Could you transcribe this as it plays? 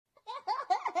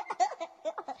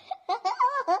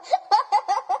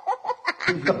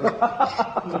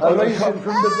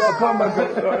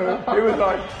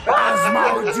As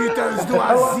malditas do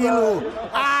asilo,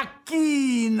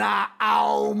 aqui na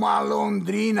alma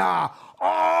londrina,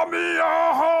 a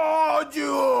minha rádio!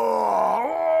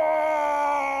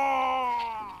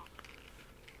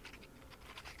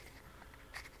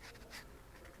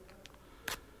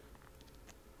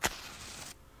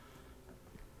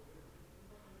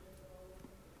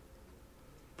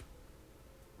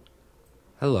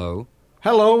 Hello.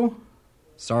 Hello.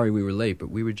 Sorry we were late, but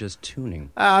we were just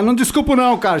tuning. Ah, não desculpa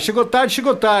não, cara. Chegou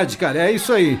tarde, cara. É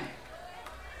isso aí.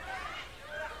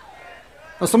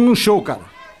 Nós estamos num show, cara.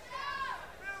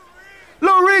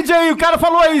 Lou Reed aí, o cara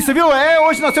falou aí, você viu?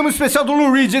 Hoje nós temos um especial do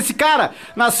Lou Reed. Esse cara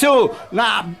nasceu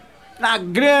na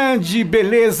grande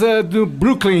beleza do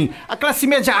Brooklyn, a classe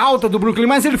média alta do Brooklyn,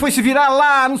 mas ele foi se virar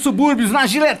lá nos subúrbios, na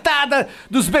giletada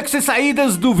dos becos sem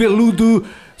saídas do veludo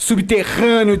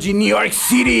subterrâneo de New York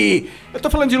City. Eu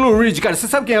tô falando de Lou Reed, cara. Você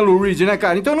sabe quem é Lou Reed, né,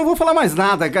 cara? Então eu não vou falar mais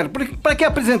nada, cara. Pra que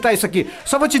apresentar isso aqui?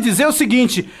 Só vou te dizer o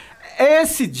seguinte: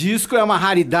 esse disco é uma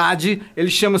raridade. Ele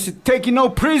chama-se Take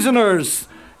No Prisoners.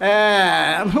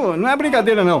 Não é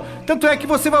brincadeira não. Tanto é que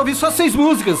você vai ouvir só 6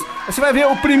 músicas. Você vai ver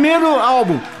o primeiro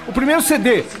álbum, o primeiro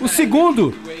CD, o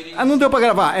segundo. Não deu pra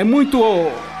gravar. É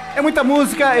muita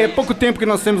música, é pouco tempo que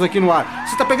nós temos aqui no ar.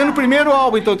 Você tá pegando o primeiro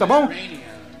álbum então, tá bom?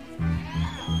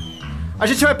 A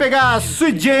gente vai pegar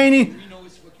Sweet Jane,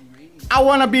 I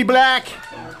Wanna Be Black,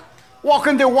 Walk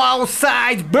on the Wild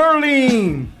Side,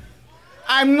 Berlin,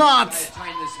 I'm Not,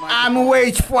 I'm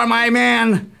Wait for My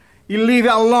Man, e Leave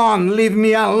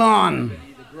Me Alone.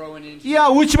 E a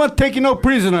última, Take No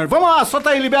Prisoner. Vamos lá,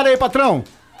 solta aí, libera aí, patrão.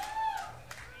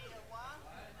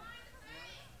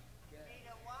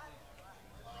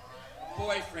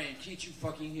 Boyfriend, can't you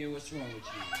fucking hear what's wrong with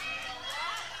you?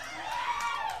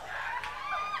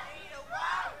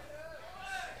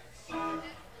 I'm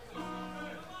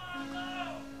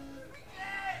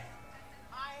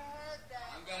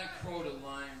gonna quote a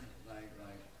line like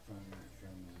from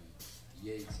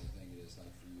Yates, I think it is,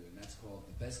 like for you, and that's called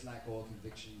 "The best lack all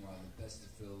conviction, while the best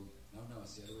are filled." No,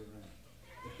 it's the other way around.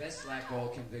 The best lack all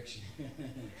conviction,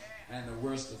 and the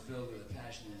worst are filled with a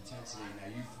passion and intensity. Now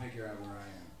you figure out where I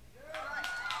am.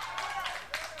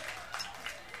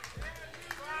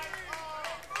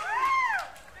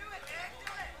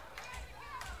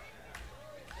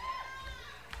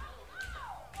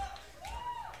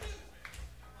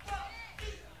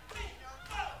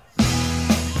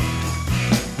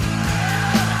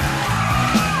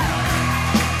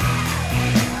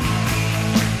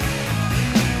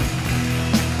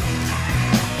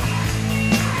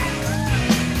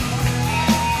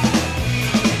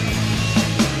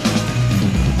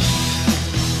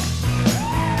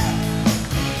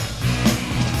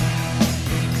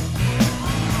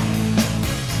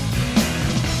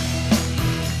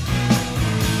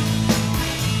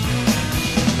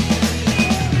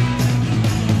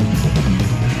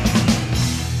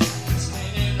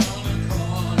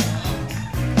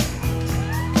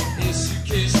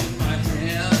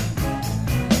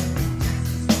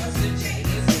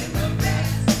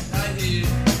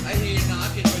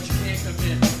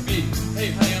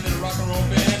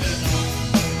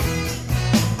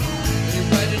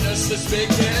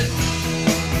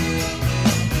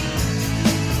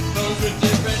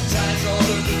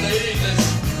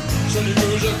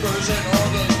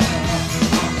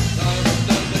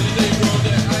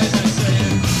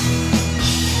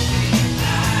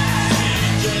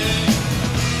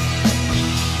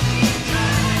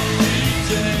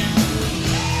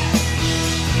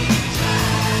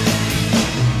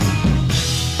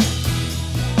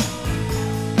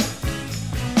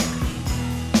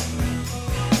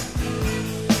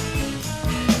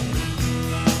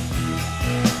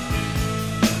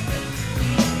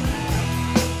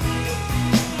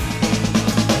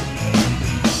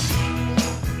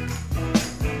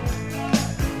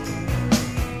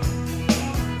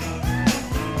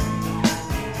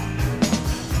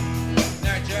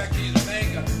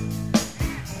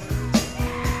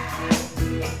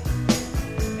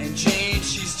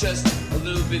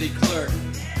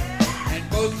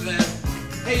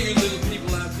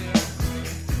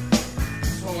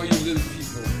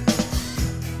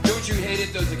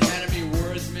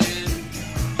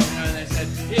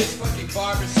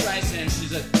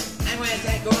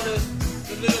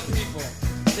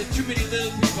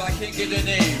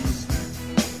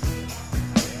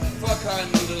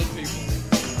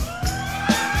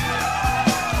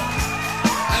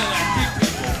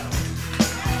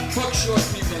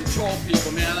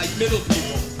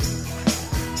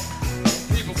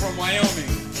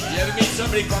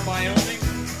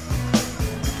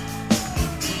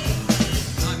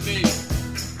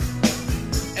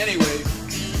 Anyway,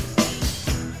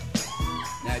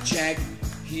 now Jack,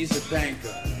 he's a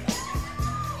banker.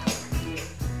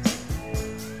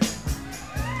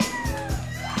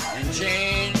 And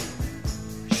Jane,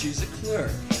 she's a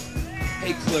clerk.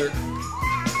 Hey clerk,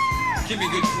 give me a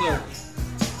good clerk.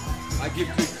 I give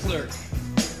good clerk.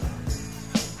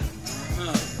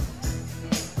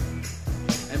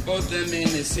 And both them, man,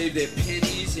 they save their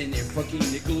pennies and their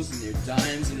fucking nickels and their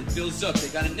dimes, and it builds up. They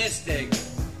got a nest egg.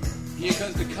 Here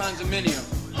comes the condominium.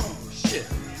 Oh, shit.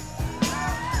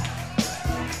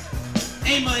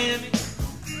 Hey, Miami.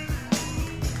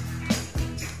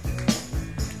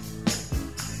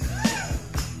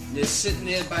 And they're sitting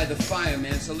there by the fire,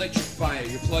 man. It's electric fire.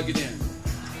 You plug it in.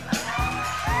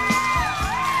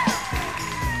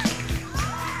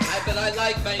 But I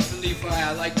like make-believe fire.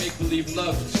 I like make-believe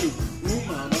love, too. Ooh,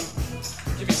 mama.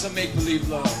 Give me some make-believe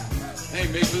love. Hey,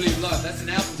 make-believe love. That's an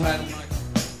album title, Mike.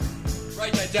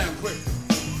 Write that down quick.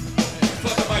 Hey,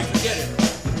 fuck, I might forget it.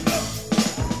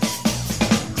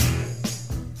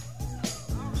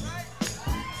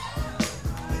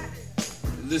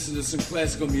 Listen to some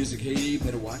classical music. Hey, you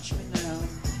better watch me now.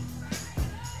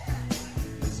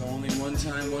 There's only one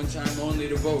time only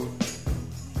to vote.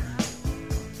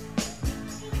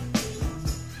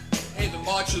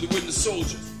 March of the Wooden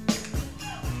Soldiers.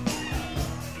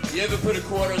 You ever put a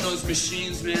quarter on those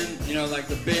machines, man? You know, like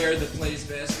the bear that plays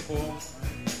basketball?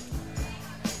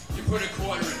 You put a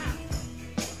quarter in it.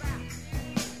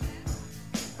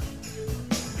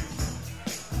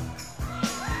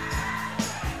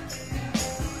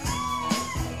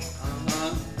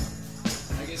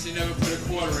 I guess you never put a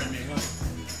quarter in me, huh?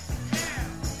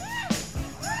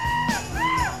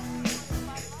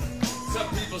 Some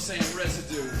people saying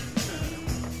residue.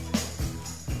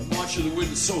 March of the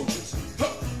Wooden Soldiers.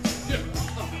 Huh. Yeah.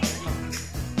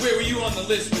 Where were you on the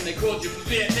list when they called you for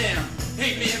Vietnam?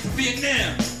 Hey man, for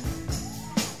Vietnam.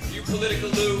 You political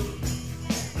Lou?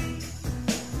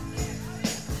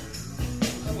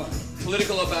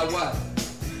 Political about what?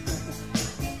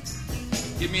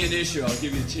 Give me an issue, I'll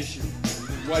give you a tissue.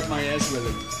 Wipe my ass with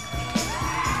it.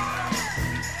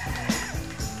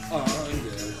 Oh,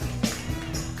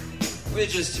 yeah. We're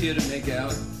just here to make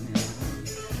out.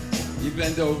 You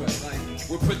bend over, like,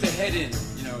 we'll put the head in,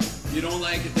 you know. You don't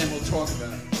like it, then we'll talk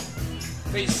about it.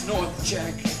 Face north,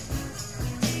 Jack.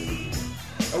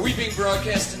 Are we being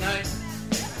broadcast tonight?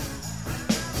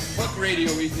 Fuck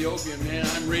Radio Ethiopia, man.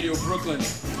 I'm Radio Brooklyn.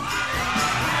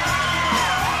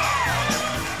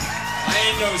 I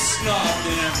ain't no snob,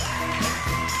 man.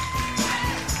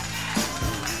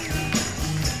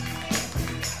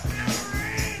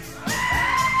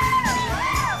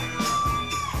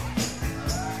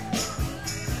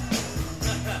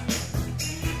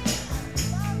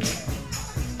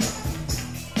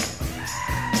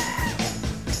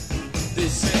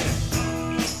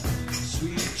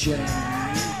 Jane,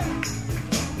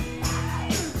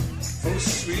 oh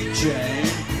sweet Jane.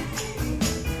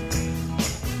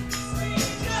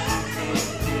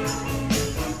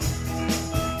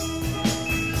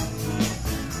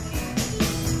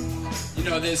 You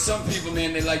know, there's some people,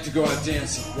 man, they like to go out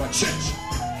dancing. What, church?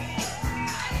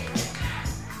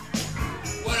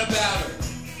 What about her?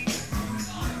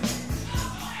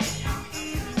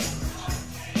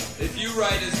 If you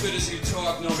write as good as you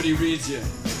talk, nobody reads you.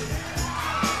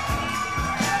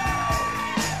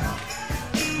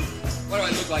 What do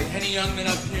I look like? Henny Youngman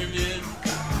up here, man?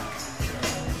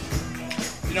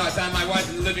 You know, I found my wife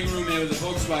in the living room there with a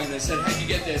Volkswagen. They said, how'd you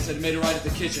get there? I said, made it right at the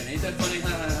kitchen. Ain't that funny?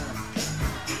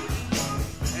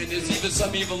 And there's even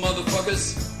some evil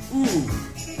motherfuckers. Ooh,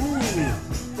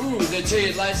 they tell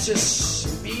you life's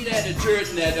just meat out of dirt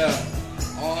and that,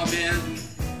 oh man.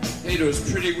 Hey, those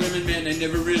pretty women, man, they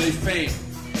never really faint.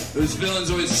 Those villains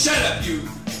always, shut up, you! And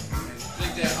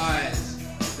blink their eyes.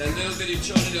 That little bitty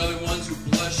children, the other ones who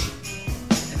blush.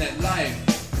 And that life,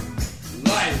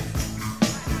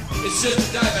 it's just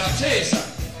a die, but I'll tell you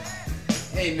something.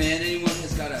 Hey man, anyone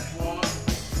that's got a heart,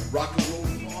 rock and roll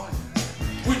heart,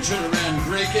 would turn around and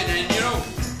break it, and you know,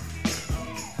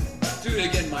 do it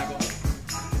again, Michael.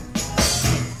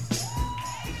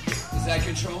 Is that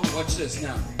control? Watch this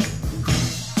now.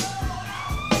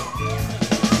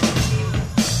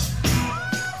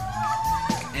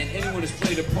 And anyone who's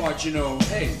played a part, you know,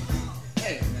 hey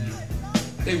man,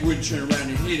 they would turn around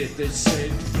and hit it. They'd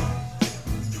say,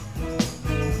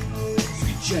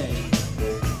 Sweet Jane,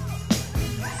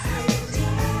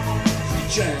 Sweet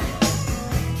Jane,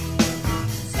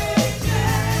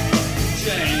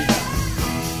 Jane,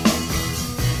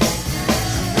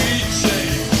 Sweet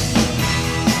Jane,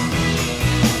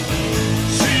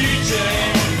 Sweet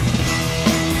Jane,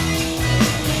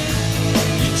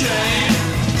 Jane.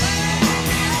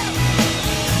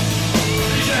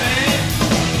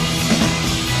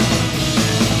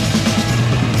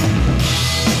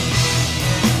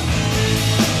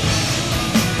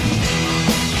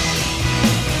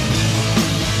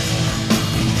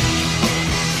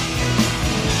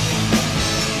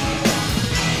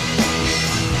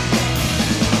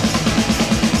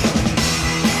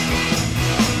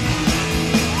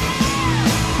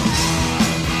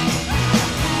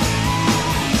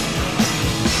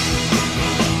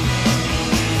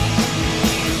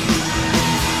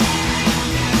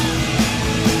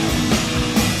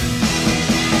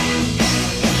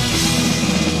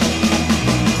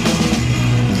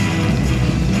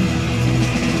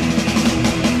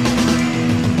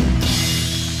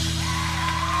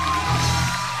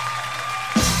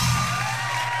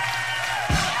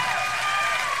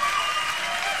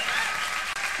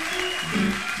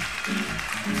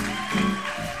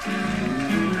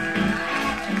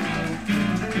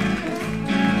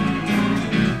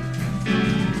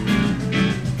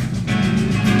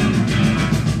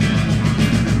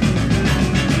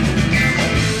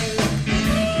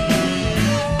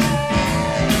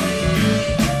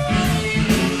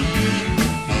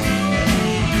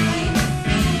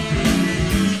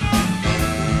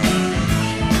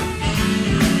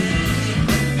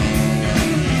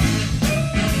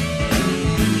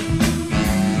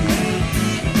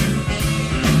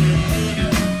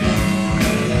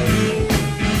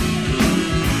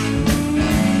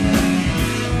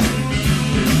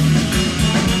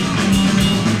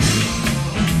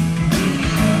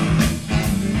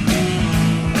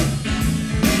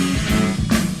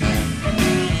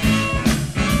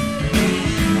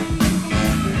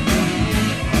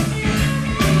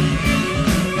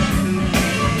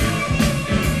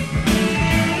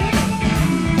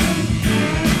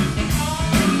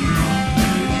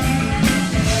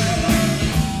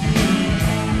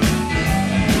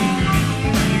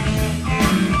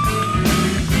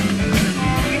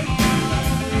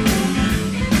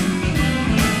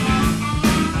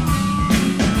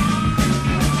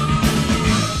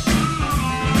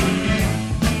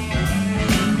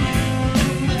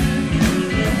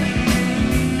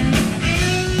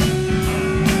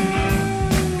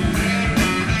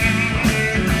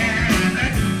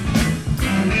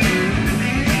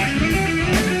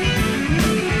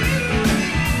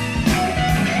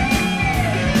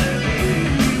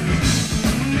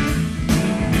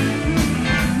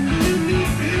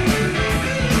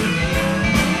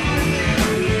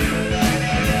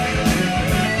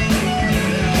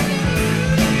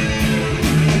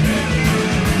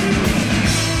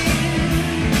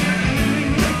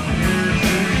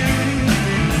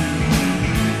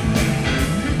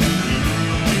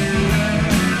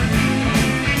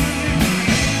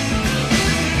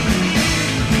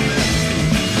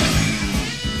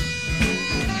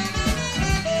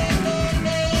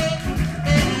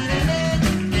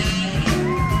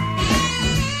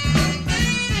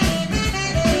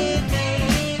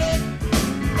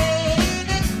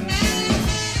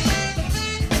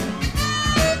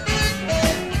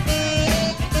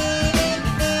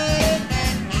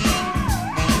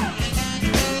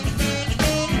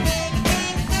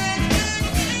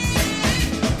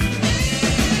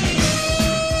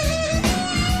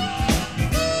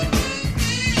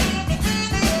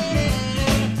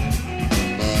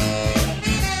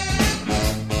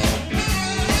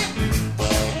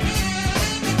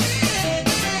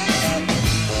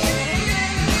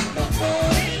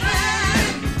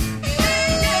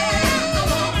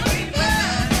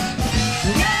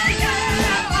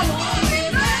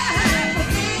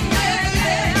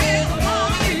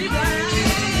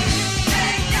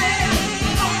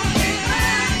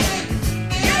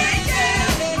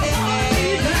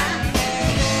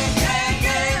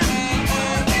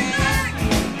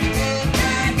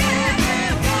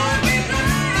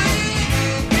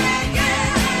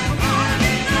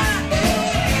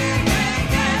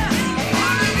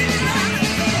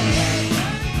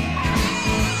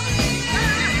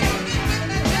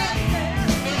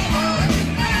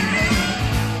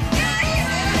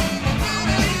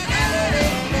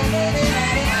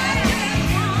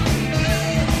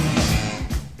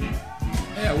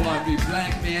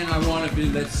 be,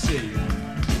 let's see.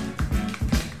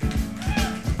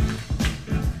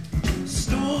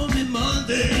 Stormy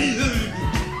Monday.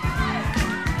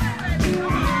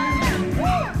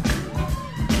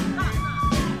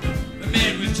 The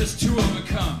man was just too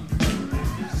overcome.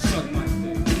 Suck my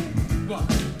dick. What?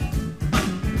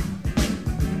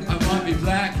 I want to be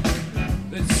black.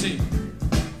 Let's see.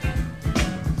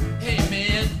 Hey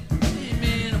man,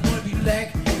 I want to be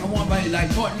black. I want to be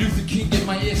like Martin Luther King, get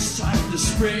my ass shot in the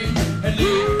spring, and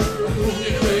leave a whole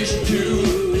generation to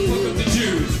fuck up the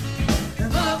Jews.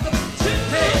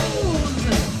 Hey,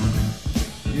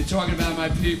 you're talking about my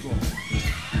people.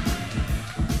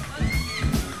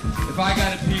 If I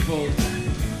got a people,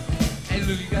 hey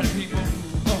Lou, you got a people?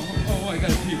 Oh, I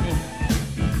got a people.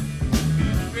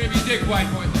 Grab your dick, white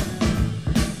boy.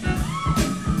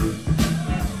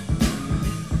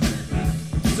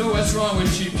 So what's wrong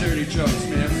with cheap, dirty jokes,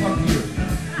 man? Fuck you.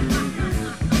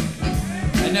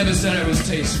 I never said I was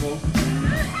tasteful.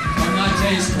 I'm not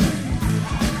tasteful.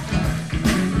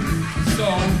 So,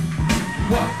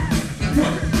 what?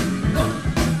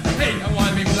 Hey, I want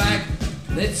to be black.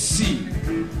 Let's see.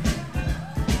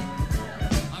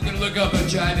 I'm gonna look up a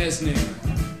jive-ass nigga.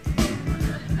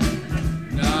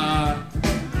 Nah,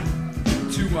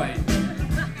 too white.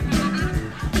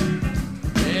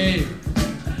 Hey,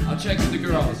 I'll check with the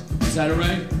girls. Is that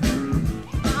alright?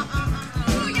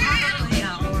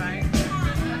 Yeah, alright.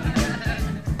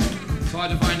 It's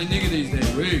hard to find a nigga these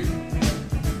days. Wait.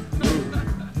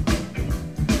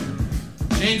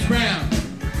 James Brown.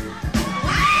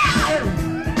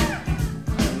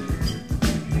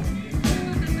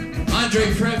 Andre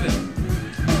Previn.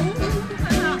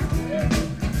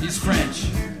 He's French.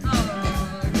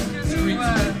 Sweet.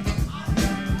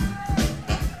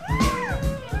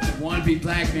 Want to be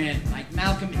black man like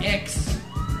Malcolm X.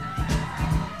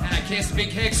 And I can't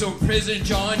speak hex, so President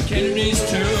John Kennedy's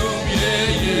tomb.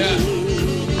 Yeah.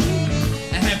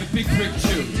 I have a big prick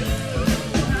too.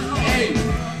 Hey,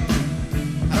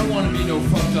 I don't want to be no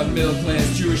fucked up middle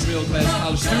class, Jewish middle class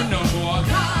college student no more. I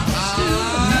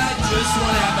just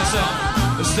want to have myself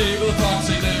a stable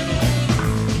epoxy label.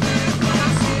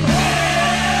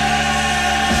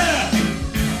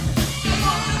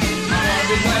 I want to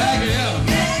be black, yeah.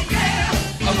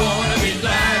 I wanna be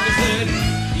black as it,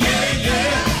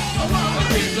 yeah. I wanna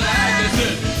be black as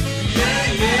it,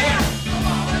 yeah. I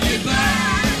wanna be black.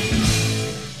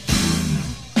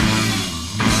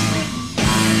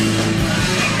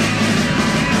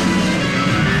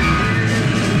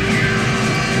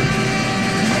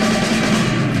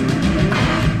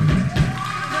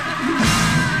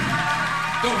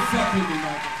 Don't fuck with me,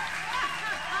 Michael.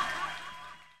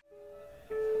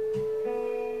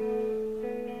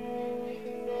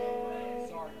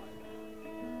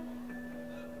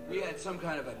 We had some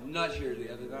kind of a nut here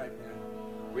the other night, man.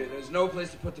 There's no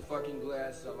place to put the fucking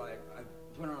glass, so I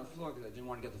put it on the floor because I didn't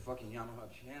want to get the fucking Yamaha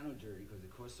piano dirty because it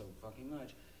costs so fucking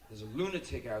much. There's a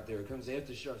lunatic out there who comes after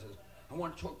the show and says, I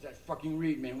want to talk to that fucking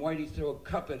Reed, man. Why'd he throw a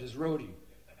cup at his roadie?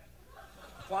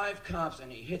 5 cops,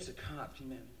 and he hits a cop. He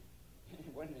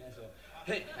wasn't an asshole.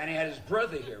 Hey, and he had his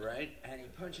brother here, right? And he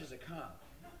punches a cop.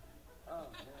 Oh,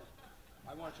 man.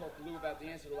 I want to talk to Lou about the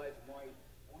answer to life and why he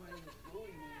was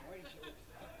bullying me. Why he killed me.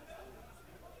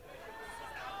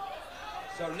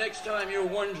 So next time you're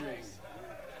wondering,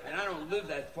 and I don't live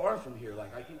that far from here,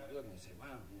 like I keep looking and say, wow,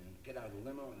 man, get out of the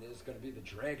limo and there's going to be the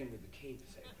dragon with the cape.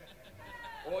 Say,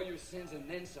 all your sins and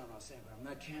then some. I'll say, but I'm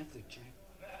not Catholic, Jack.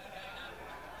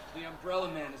 The umbrella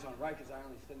man is on right because I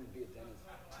only studied to be a dentist.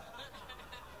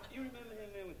 You remember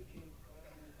him, man, with the cape?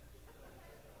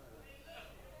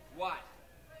 What?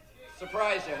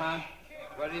 Surprised you, huh?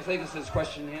 Why do you think this is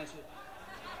question and answer?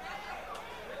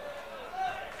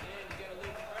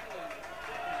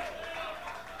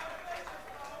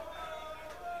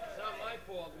 It's not my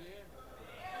fault, man.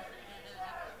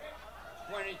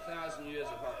 20,000 years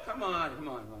apart. Come on. I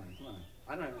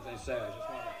don't have anything to say.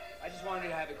 I just wanted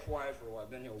to have it quiet for a while. I've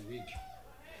been here a week.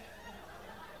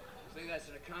 I think that's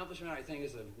an accomplishment. I think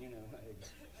it's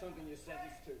something you're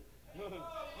sentenced to.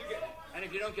 And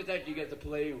if you don't get that, you get the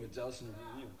Palladium with Delson.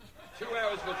 2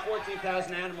 hours with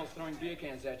 14,000 animals throwing beer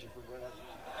cans at you for whatever.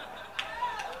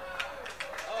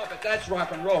 Oh, but that's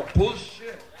rock and roll.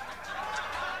 Bullshit.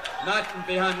 Not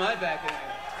behind my back anyway.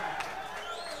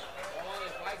 Only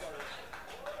if I go to...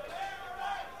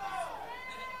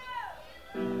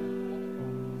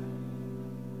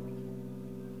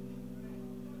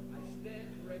 I stand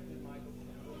corrected, Michael.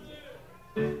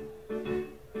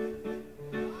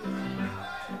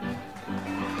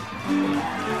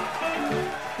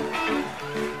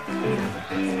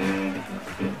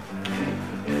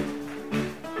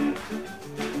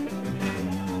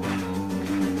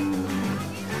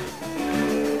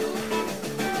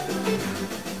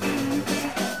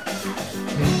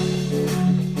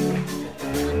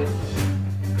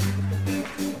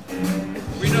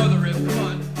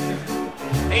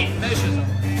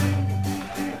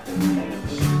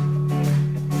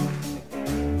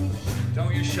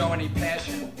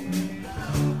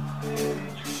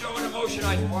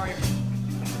 oceanized fire.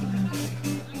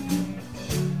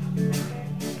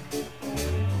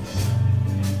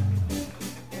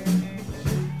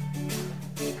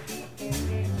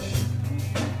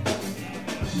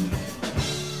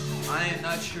 I am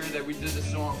not sure that we did the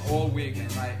song all week, and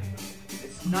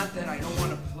it's not that I don't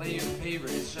want to play your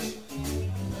favorite, it's just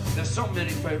there's so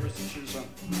many favorites to choose from.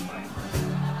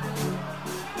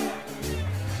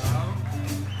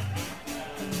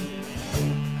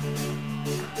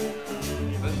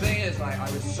 The thing is, I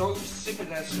was so sick of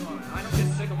that song. I don't get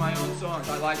sick of my own songs.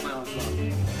 I like my own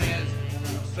songs. And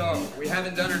so we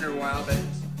haven't done it in a while, but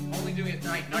only doing it at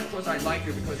night, not because I like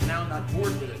it, because now I'm not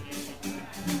bored with it.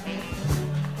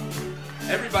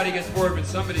 Everybody gets bored with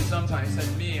somebody sometimes.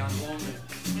 Except me, I'm lonely.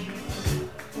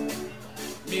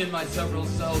 Me and my several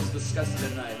selves discussed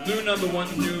at night. Lou number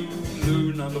 1,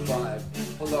 Lou number 5.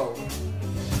 Hello.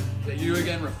 Is that you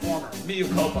again, reformer? Me,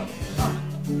 Copa.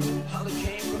 Holly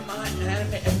came from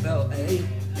Miami, FLA.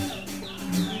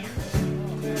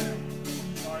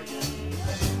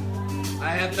 I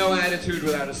have no attitude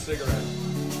without a cigarette.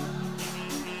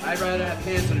 I'd rather have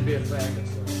pants than be a faggot.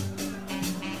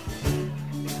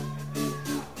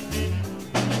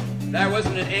 That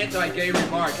wasn't an anti-gay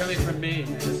remark coming from me,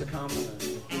 man. It's a compliment.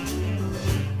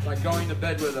 It's like going to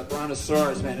bed with a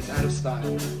brontosaurus, man. It's out of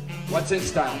style. What's in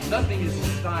style? Nothing is in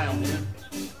style, man.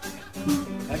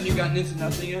 Haven't you gotten into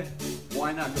nothing yet?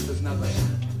 Why not? Because there's nothing.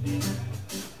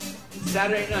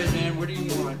 Saturday night, man. What do you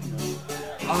want?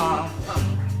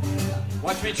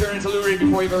 Watch me turn into Lou Reed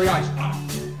before your very eyes.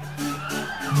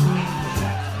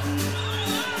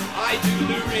 I do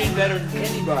Lou Reed better than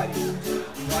anybody.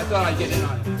 So I thought I'd get in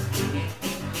on it.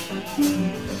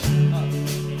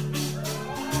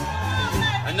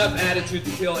 Enough attitude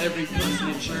to kill every person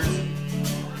in Jersey.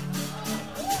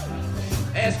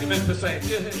 Ask him if it's like,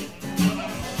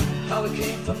 Holly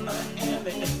came from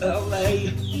Miami and LA.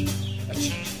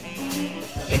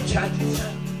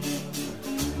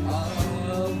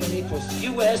 All the way across the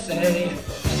USA.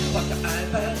 Fuck the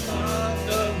iPad on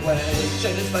the way.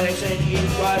 Shake his legs and he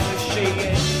was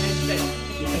shaking his neck.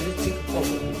 You better take a walk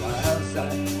on the wild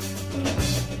side.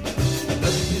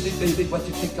 Baby, what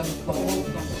you think of the ball on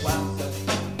the wild side?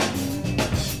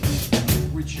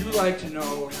 Would you like to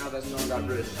know how that song got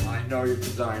written? I know you're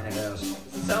desiring to ask.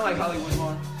 Does it sound like Hollywood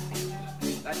more?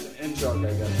 That's an in-joke,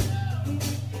 I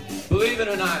guess. Believe it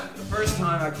or not, the first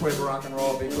time I quit rock and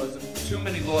roll because of too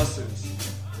many lawsuits,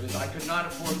 because I could not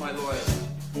afford my lawyers.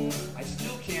 I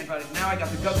still can't, but now I got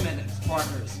the government as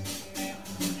partners.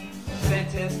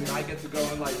 Fantastic. I get to go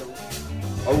in like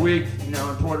a week, in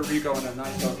Puerto Rico in a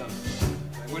nice hotel.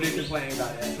 What are you complaining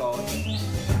about, asshole?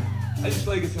 I just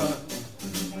play guitar.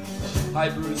 Hi,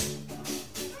 Bruce.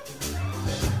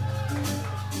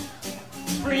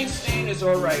 Springsteen is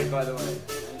alright, by the way.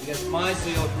 He gets my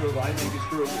seal of approval. I think he's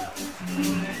groovy.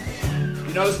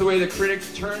 You notice the way the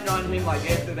critics turned on him like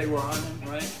after they were on him,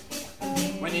 right?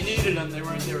 When you needed them, they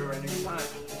weren't there at any time.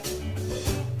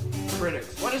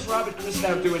 Critics. What does Robert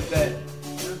Christgau do in bed?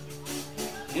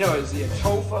 You know, is he a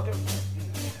toe fucker?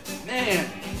 Man,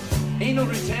 anal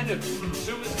retentive,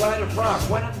 consumer's guide to rock.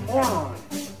 What a moron.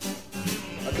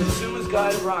 A consumer's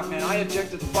guide to rock, man. I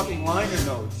object to the fucking liner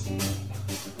notes.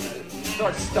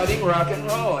 Start studying rock and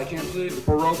roll. I can't believe the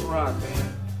Baroque rock,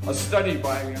 man. A study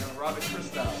by Robert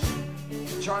Christgau.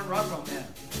 John Rockwell, man.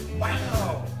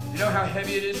 Wow. You know how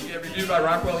heavy it is to get reviewed by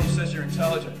Rockwell? He says you're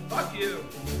intelligent. Fuck you.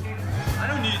 I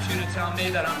don't need you to tell me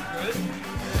that I'm good.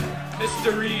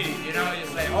 Mr. Reed, you know, you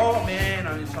say, oh man,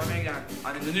 I'm in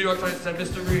the New York Times, said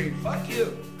Mr. Reed. Fuck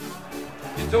you.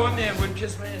 Your doorman wouldn't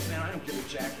kiss my ass, man. I don't give a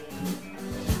jack.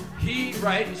 He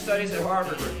studies at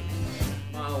Harvard.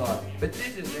 Monologue. But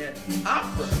this is an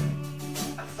opera.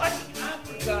 A fucking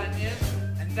opera, God, man.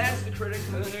 And that's the critic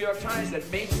of the New York Times that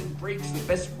makes and breaks the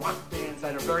best rock bands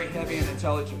that are very heavy and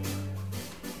intelligent.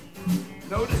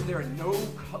 Notice there are no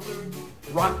colored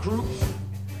rock groups.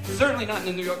 Certainly not in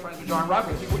the New York Times with John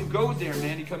Rockwell. He wouldn't go there,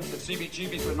 man. He comes to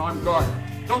CBGB's with an armed guard.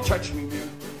 Don't touch me, man.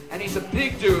 And he's a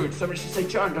big dude. Somebody should say,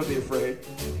 John, don't be afraid.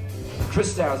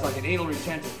 Christgau is like an anal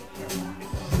retentive.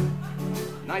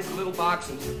 Nice little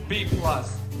boxes, B+. Can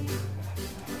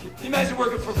you imagine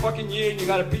working for a fucking year and you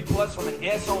got a B+ from an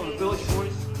asshole in the Village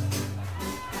Voice?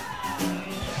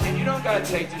 And you don't gotta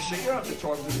take this shit. You don't have to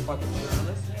talk to the fucking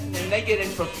journalists. And they get in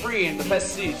for free in the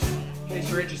best seats, in case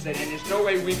you're interested. And there's no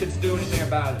way we can do anything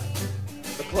about it.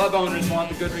 The club owners want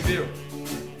the good review.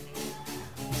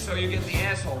 So you get the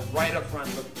asshole right up front.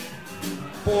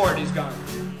 Bored, he's gone.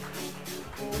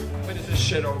 When is this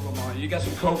shit over, man? You got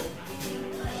some coke?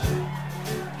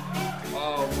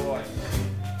 Oh boy.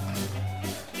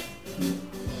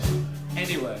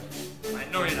 Anyway, I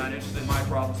know you're not not interested in my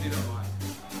problems, either am I.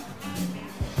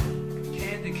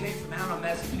 Candy came from out on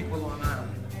Massapequa, Long Island.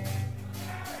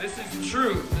 This is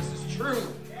true. This is true.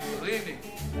 Believe me.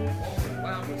 Oh,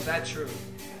 wow, was that true?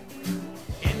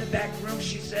 In the back room,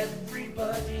 she said,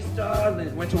 everybody's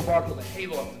darling. Went to a bar called the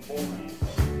Hayloft in Bowling.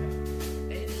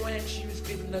 And when she was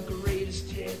giving the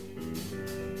greatest hit,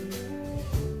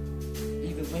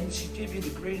 even when she gave you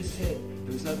the greatest hit,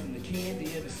 there was nothing the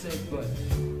Candy ever said but,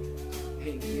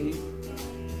 hey, babe,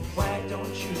 why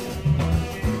don't you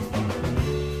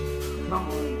come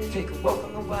on, take a walk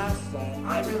on the west side?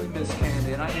 I really miss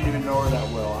Candy, and I didn't even know her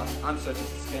that well. I'm such a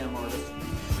scam artist.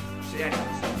 She had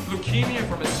leukemia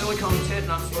from a silicone tit,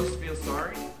 and I'm supposed to feel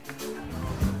sorry? Man,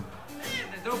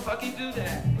 don't fucking do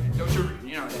that. Don't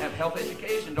you know, have health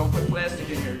education. Don't put plastic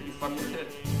in here, you fucking tit.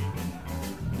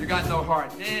 You got no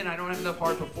heart. Man, I don't have enough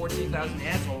heart for 14,000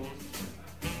 assholes.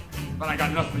 But I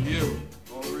got enough for you.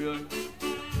 Oh, really?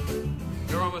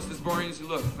 You're almost as boring as you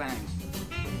look. Thanks.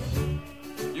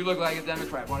 You look like a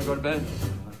Democrat. Want to go to bed?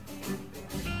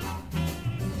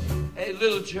 Hey,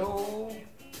 Little Joe.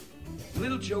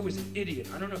 Little Joe is an idiot.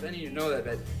 I don't know if any of you know that,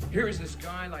 but here is this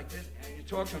guy like this, and you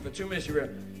talk to him for 2 minutes, you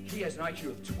realize he has an IQ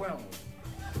of 12.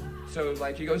 So,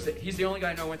 like, he's the only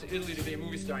guy I know who went to Italy to be a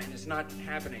movie star, and it's not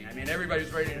happening. I mean,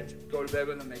 everybody's ready to go to bed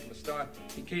with him, make him a star.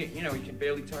 He can't, you know, he can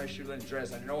barely tie a shoelace and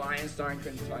dress. I know Einstein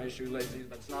couldn't tie a shoelace,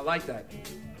 but it's not like that.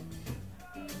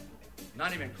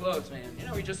 Not even close, man. You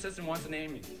know, he just sits and wants to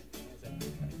name me.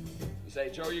 You say,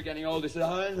 Joe, you're getting old. He said,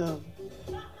 I know.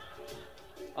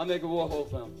 I'll make a Warhol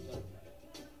film.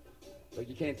 But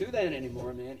you can't do that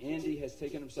anymore, man. Andy has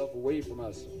taken himself away from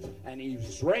us. And he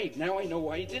was right. Now I know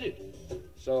why he did it.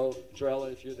 So,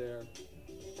 Drella, if you're there,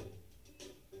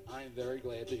 I'm very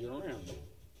glad that you're around.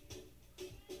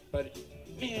 But,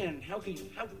 man,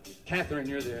 Catherine,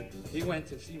 you're there. He went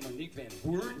to see Monique Van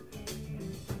Boeren.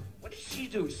 What did she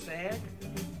do, SAG?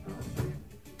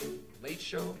 Late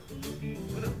Show?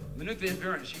 Monique Van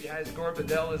Buren, she has Gore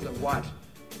Vidal as a watch.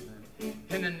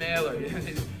 Him and Naylor.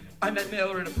 I met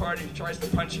Naylor at a party. He tries to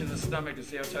punch you in the stomach to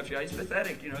see how tough you are. He's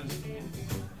pathetic, you know.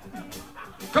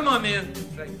 Come on, man.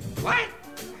 It's like, what?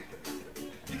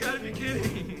 You gotta be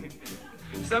kidding.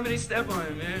 Somebody step on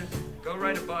him, man. Go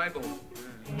write a Bible.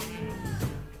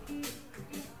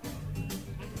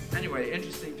 Anyway,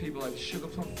 interesting people like Sugar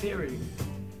Plum Fairy.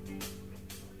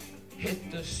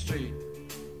 Hit the street.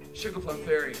 Sugar Plum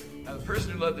Fairy. Now, the person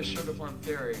who loved the Sugar Plum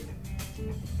Fairy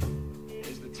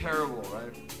is the terrible,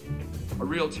 right? A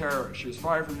real terror. She was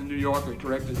fired from the New Yorker,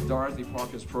 corrected Dorothy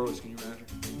Parker's prose. Can you imagine?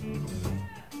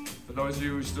 For those of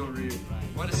you who still read, right?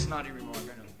 What a snotty remark, I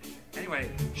know.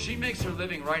 Anyway, she makes her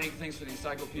living writing things for the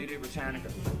Encyclopedia Britannica.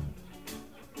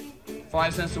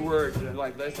 5 cents a word.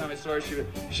 Like, last time I saw her, she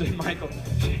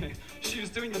was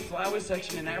doing the flower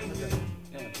section in Africa.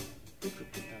 Yeah.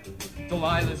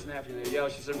 Delilah's in Africa. Yeah,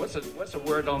 she said, what's a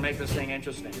word that'll make this thing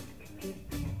interesting?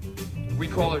 We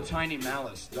call her Tiny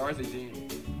Malice, Dorothy Dean.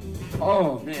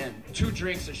 Oh, man, 2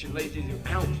 drinks and she laid these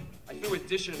out. I threw a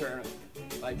dish at her,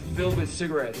 like, filled with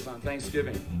cigarettes on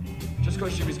Thanksgiving, just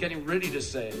because she was getting ready to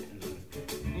say it.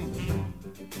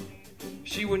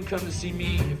 She wouldn't come to see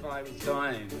me if I was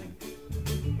dying.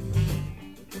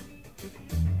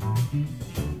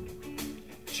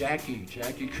 Jackie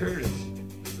Curtis.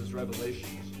 This is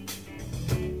Revelations.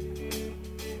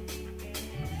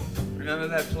 Remember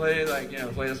that play, like, you know,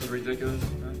 the play that's ridiculous?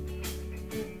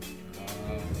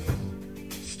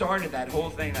 Started that whole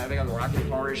thing, I think on the Rocky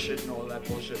Horror shit and all of that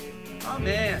bullshit. Oh,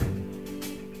 man.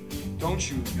 Don't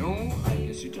you know? I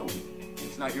guess you don't.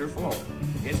 It's not your fault.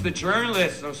 It's the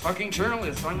journalists, those fucking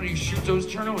journalists. Why don't you shoot those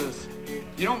journalists?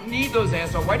 You don't need those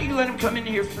assholes. Why do you let them come in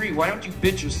here free? Why don't you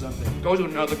bitch or something? Go to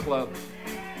another club.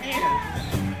 Man,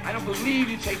 I don't believe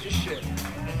you take this shit.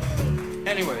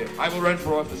 Anyway, I will run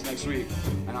for office next week,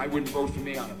 and I wouldn't vote for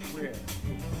me on a prayer.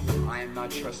 I am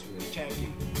not trustworthy.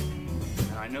 Jackie.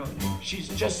 And I know she's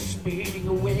just speeding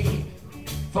away.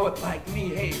 Thought like me,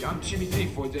 hey, I'm Jimmy D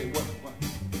for a day. What?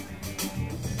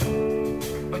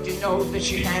 But you know that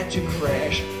she had to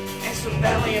crash. And some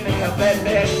Valium and a bad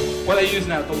bash. What are they using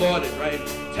now? Dilaudid, right?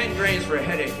 10 grains for a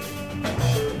headache.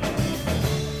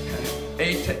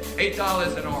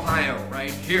 $8 in Ohio,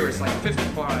 right? Here it's like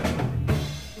 55.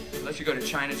 Unless you go to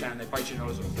Chinatown, they bite your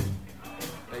nose off.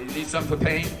 They need something for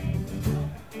pain.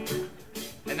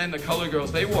 And then the color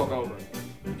girls, they walk over.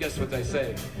 Guess what they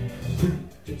say?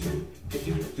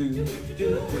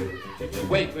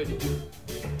 Wait.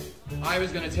 I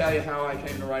was going to tell you how I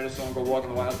came to write a song called Walk on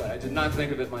the Wild Side. I did not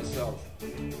think of it myself.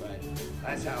 Right?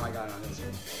 That's how I got on this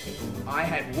one. I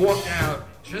had walked out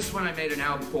just when I made an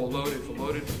album called Loaded for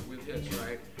Loaded with this,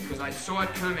 right? Because I saw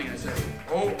it coming. I said,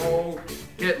 oh,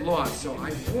 get lost. So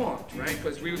I walked, right?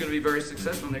 Because we were going to be very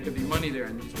successful and there could be money there.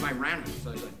 And I ran it.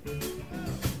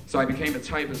 So I became a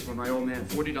typist for my old man,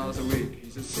 $40 a week. He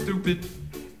said, stupid.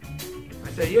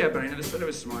 I said, yeah, but I never said I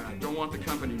was smart. I don't want the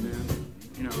company, man.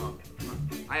 You know,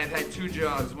 I have had 2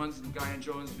 jobs. One's the guy in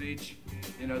Jones Beach,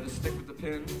 you know, the stick with the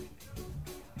pin.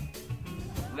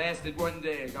 Lasted 1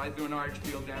 day. A guy threw an orange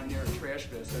peel down near a trash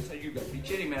bin. So I said, you got to be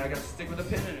kidding, man. I got a stick with a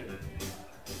pin in it.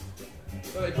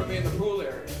 So they put me in the pool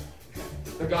area.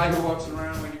 The guy who walks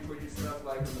around when you put your stuff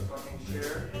like in the fucking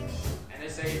chair. And they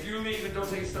say, if you leave and don't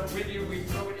take stuff with you, we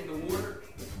throw it in the water.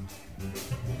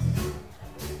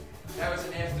 That was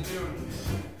an afternoon.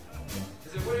 I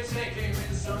said, what do you say? Can you read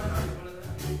the sun? Are you one of them?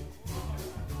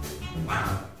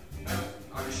 Wow.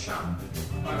 I was shocked.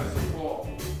 I was appalled.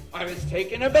 I was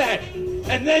taken aback.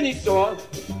 And then he saw.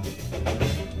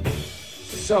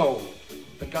 So,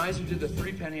 the guys who did the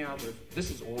 3-penny opera, this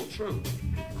is all true.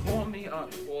 Call me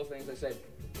up, all things. I said,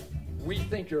 we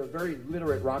think you're a very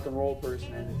literate rock and roll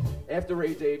person, and after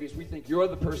Ray Davies, we think you're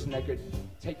the person that could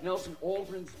take Nelson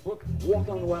Aldrin's book, Walk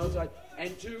on the Wild Side,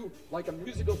 and do like a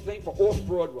musical thing for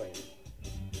off-Broadway.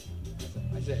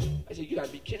 I said, you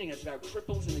gotta be kidding. It's about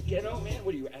cripples in the ghetto, man.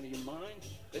 What are you, out of your mind?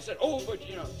 They said, oh, but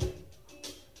you know,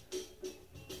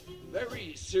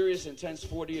 very serious, intense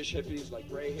 40-ish hippies, like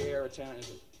gray hair, Italian,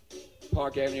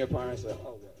 Park Avenue apartment. I said,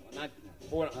 oh,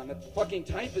 well, I'm a fucking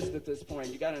typist at this point.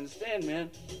 You gotta understand, man.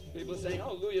 People are saying,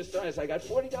 oh, Louis Stiles, I got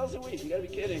 $40 a week. You gotta be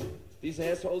kidding. These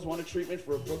assholes want a treatment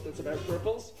for a book that's about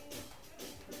cripples?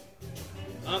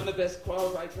 I'm the best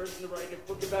qualified person to write a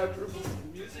book about cripples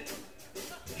and music.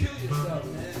 Kill yourself,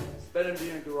 man. It's better than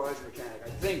being a garage mechanic. I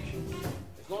think.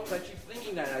 As long as I keep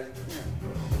thinking that,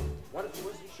 what if it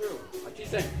wasn't true? I keep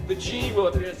saying, the genie will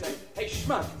appear and say, hey,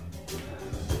 schmuck.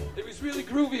 It was really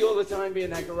groovy all the time being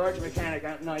that garage mechanic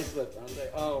out in Islip. I'll say,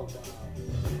 oh, wow.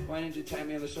 Why didn't you tap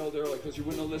me on the shoulder earlier? Because you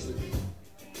wouldn't have listened.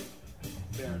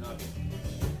 Fair enough.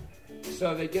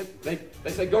 So they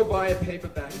say, go buy a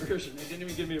paperback version. They didn't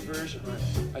even give me a version,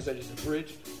 right? I said, it's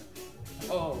abridged.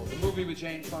 Oh, the movie with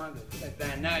Jane Fonda. I said,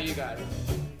 Dan, now you got it.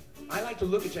 I like to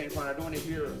look at Jane Fonda. I don't want to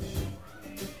hear her.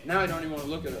 Now I don't even want to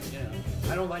look at her, you know.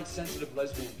 I don't like sensitive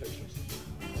lesbian pictures.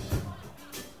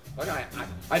 Like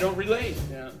I don't relate,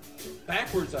 you know.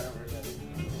 Backwards I don't relate.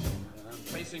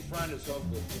 Facing front is so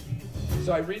good.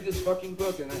 So I read this fucking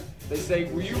book and they say,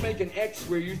 will you make an X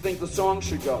where you think the song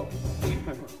should go?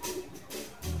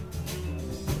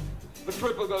 The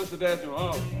cripple goes to the bathroom.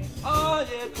 Oh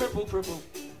yeah, cripple.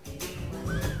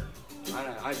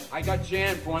 I got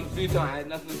jammed for one few times. I had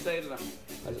nothing to say to them.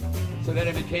 So then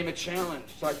it became a challenge.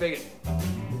 So I figured,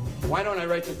 why don't I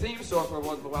write the theme song for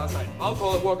Walk on the Wild Side? I'll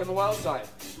call it Walk on the Wild Side.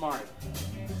 Smart.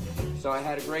 So I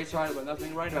had a great title, but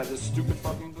nothing to write about this stupid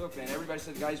fucking book, man. Everybody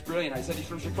said the guy's brilliant. I said he's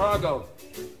from Chicago.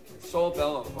 Soul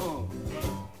Bellow. Oh.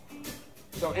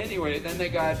 So anyway, then they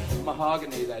got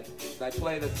Mahogany, that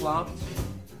play that flopped.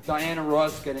 Diana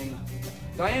Ross, by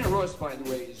the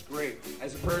way, is great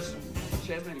as a person.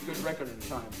 She has made a good record in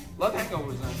time. Love Hangover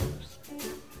was on hers.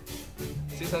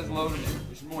 She says loaded it,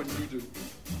 which is more than you do.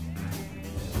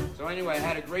 So anyway, I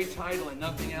had a great title and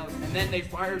nothing else, and then they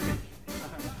fired me.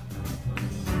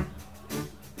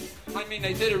 I mean,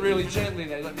 they did it really gently.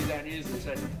 They let me down easily.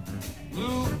 They said,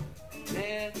 Lou,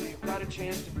 man, they've got a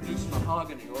chance to produce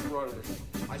Mahogany or Broadway.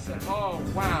 I said, oh,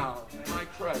 wow, my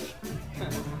crush.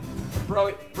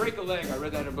 Bro, break a leg. I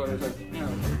read that in a book. I was like, you know,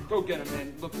 go get him,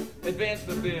 man. Look, advance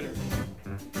the theater.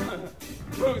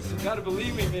 Bruce, you gotta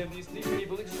believe me, man. These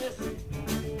people exist.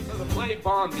 So the play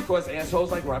bombed because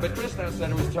assholes like Robert Christnow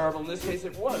said it was terrible. In this case,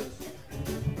 it was.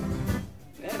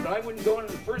 And I wouldn't go in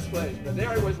the first place. But there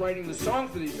I was writing the song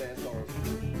for these assholes.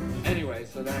 Anyway,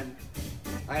 so then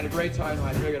I had a great title.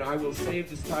 I figured I will save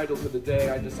this title for the day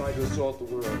I decide to assault the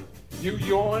world. You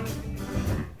yawn?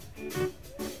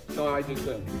 So I did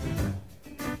too.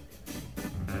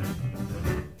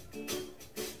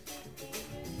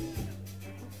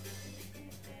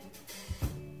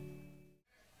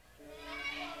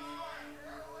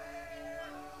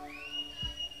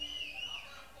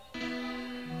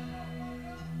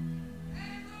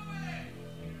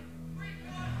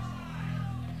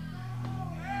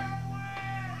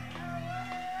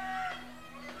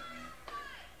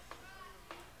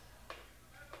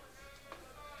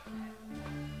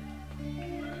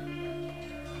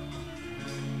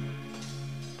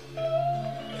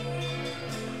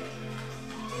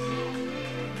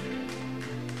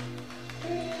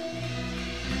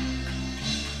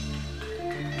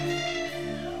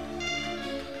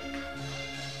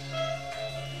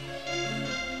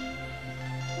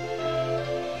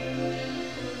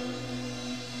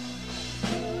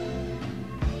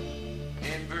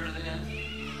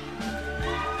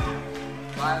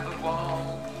 private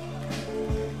wall.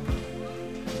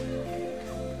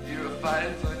 You were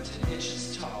 5 foot 10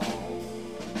 inches tall.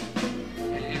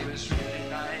 It was really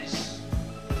nice.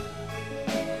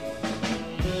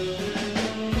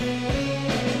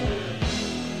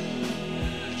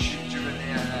 Treat you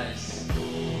really nice.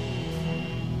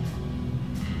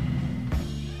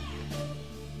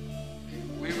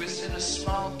 We was in a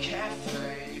small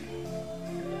cafe.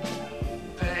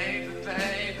 Baby,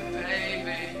 baby,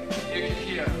 baby. You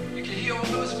can hear all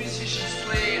those musicians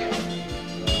play.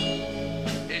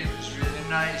 It was really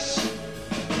nice.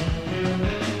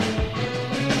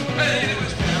 It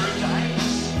was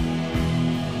paradise.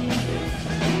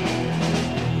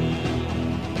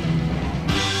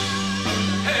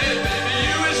 Hey, baby,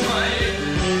 you was right.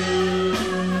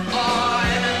 Oh,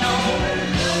 and I know,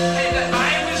 hey, that I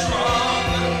was wrong.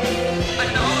 I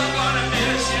know I'm gonna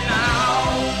miss you now.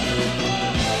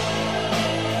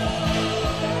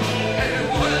 Hey,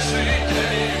 what a sweet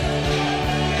day.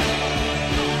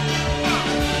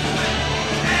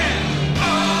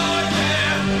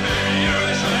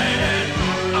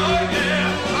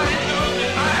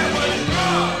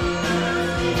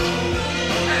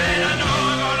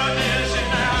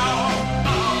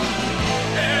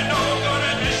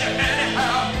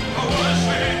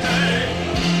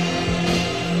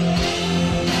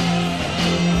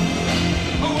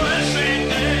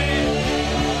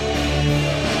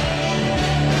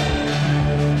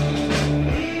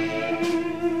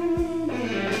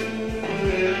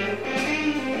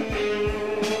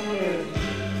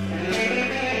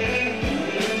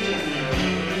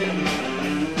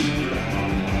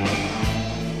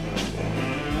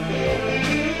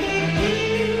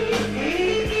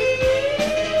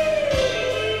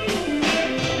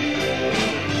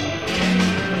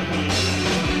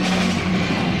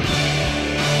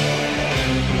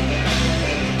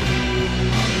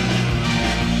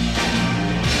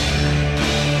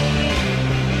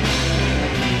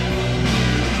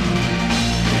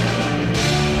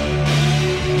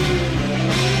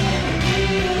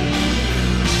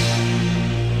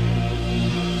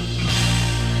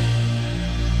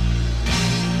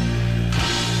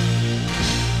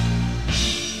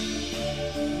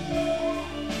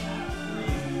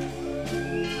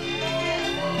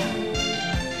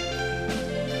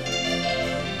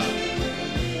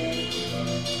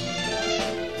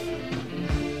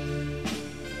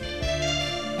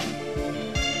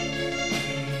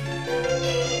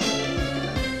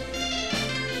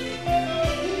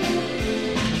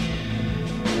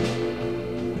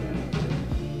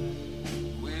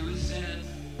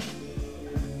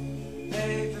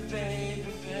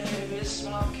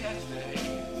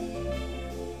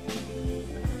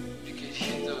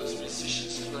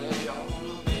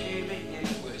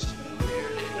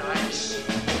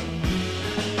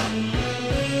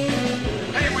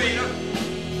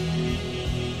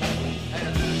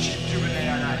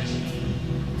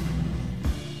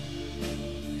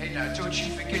 Don't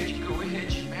you forget you go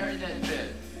ahead, you marry that vet.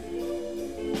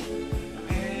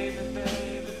 Baby,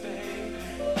 baby, baby.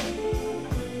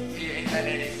 He ain't had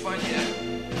any fun yet.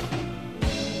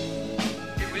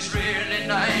 It was really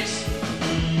nice.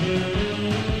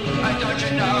 I thought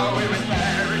you know it was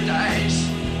paradise.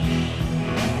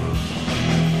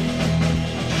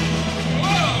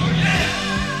 Oh, yeah!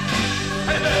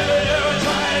 Hey, baby, you was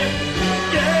right.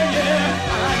 Yeah, yeah,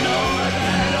 I know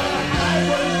that I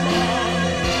was wrong.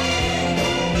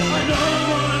 I know I'm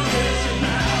gonna miss you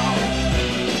now.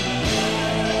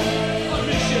 Let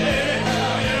me share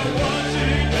how you want to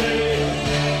be.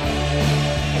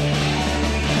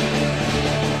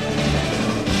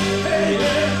 Hey,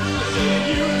 yeah, I said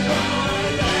you was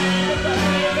right, baby.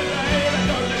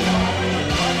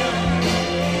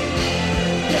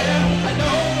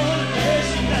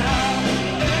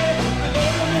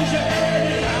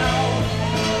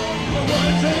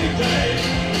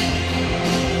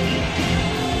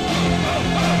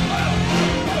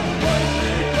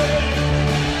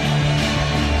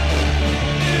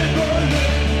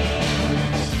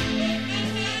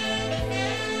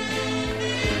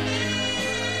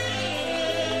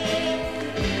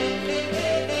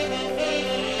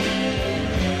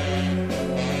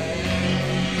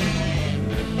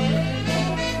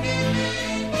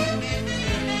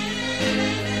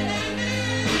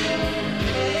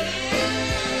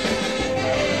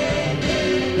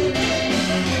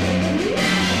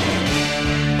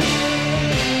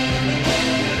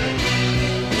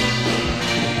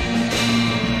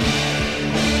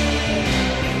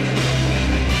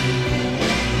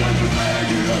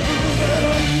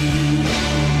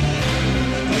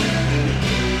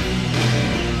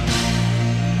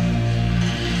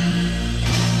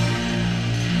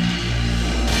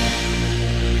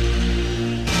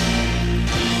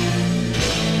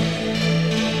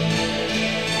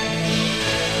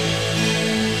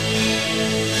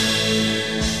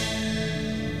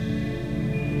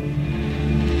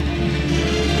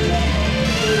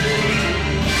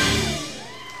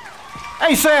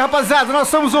 É isso aí, rapaziada. Nós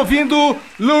estamos ouvindo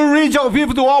Lou Reed ao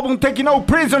vivo do álbum Take No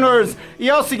Prisoners. E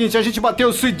é o seguinte, a gente bateu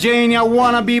Sweet Jane, I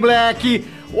Wanna Be Black,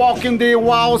 Walking the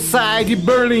Wild Side,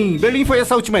 Berlin. Berlin foi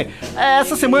essa última aí.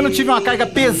 Essa semana eu tive uma carga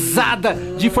pesada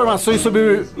de informações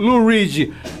sobre Lou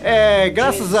Reed.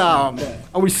 Graças a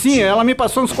Ursinha, ela me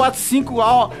passou uns 4, 5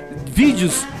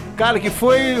 vídeos, cara, que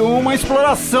foi uma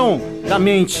exploração da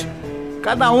mente.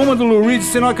 Cada uma do Lou Reed,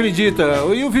 você não acredita.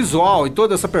 E o visual e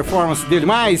toda essa performance dele.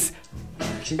 Mas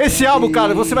esse álbum,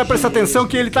 cara, você vai prestar atenção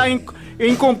que ele tá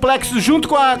em complexo junto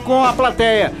com a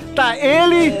plateia. Tá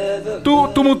ele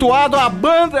tumultuado, a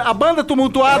banda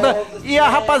tumultuada e a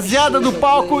rapaziada do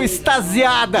palco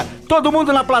extasiada. Todo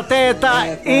mundo na plateia tá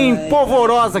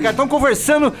empolvorosa, cara. Estão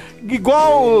conversando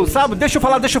igual, sabe? Deixa eu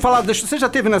falar. Você já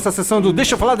teve nessa sessão do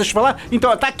deixa eu falar?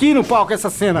 Então, tá aqui no palco essa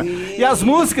cena. E as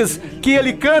músicas que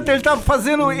ele canta, ele tá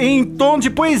fazendo em tom de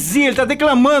poesia, ele tá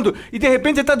declamando. E de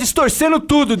repente ele tá distorcendo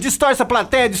tudo. Distorce a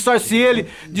plateia, distorce ele,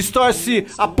 distorce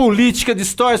a política,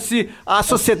 distorce a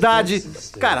sociedade.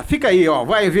 Cara, fica aí, ó.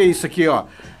 Vai ver isso aqui, ó.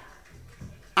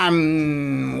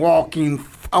 I'm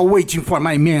waiting for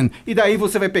my man. E daí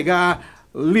você vai pegar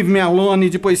Leave Me Alone e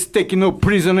depois Take No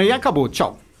Prisoner e acabou.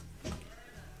 Tchau.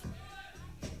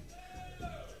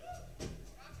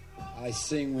 I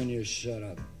sing when you shut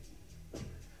up.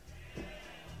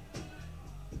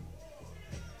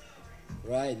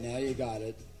 Right, now you got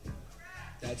it.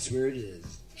 That's where it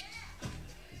is.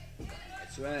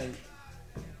 That's right.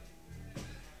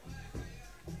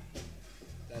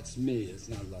 That's me, it's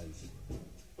not life.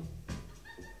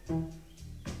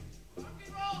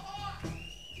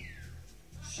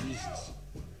 Jesus.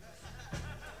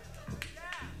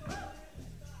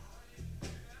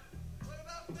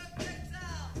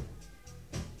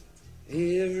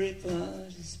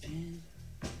 Everybody's been,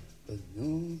 but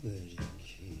nobody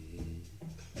cares.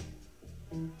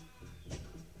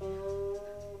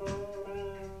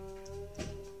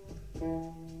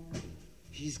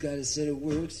 He's got a set of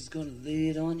works, he's gonna lay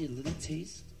it on you, a little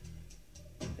taste.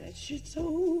 That shit's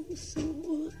oh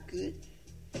so good,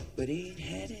 but he ain't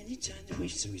had any time to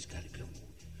waste, so he's gotta go.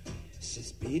 He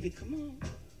says, baby, come on.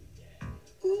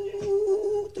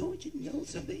 Ooh, don't you know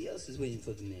somebody else is waiting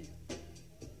for the man?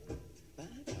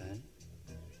 Bye-bye.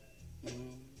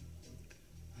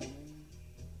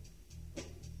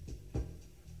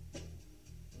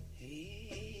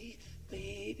 Hey,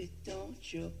 baby,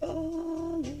 don't you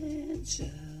fall and shout.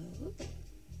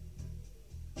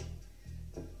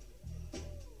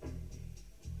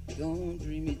 Don't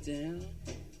bring me down.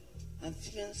 I'm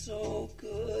feeling so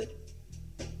good.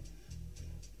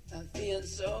 I'm feeling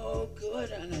so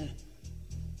good.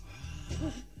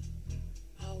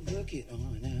 I'll work it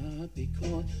on out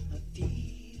because I'm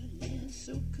feeling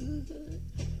so good.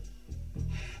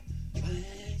 I'm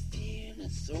feeling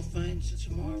so fine till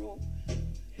tomorrow.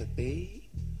 But babe,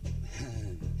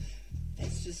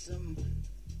 that's just some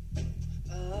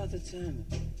other time.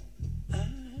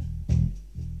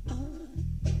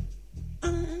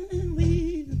 I'm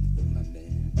waiting for my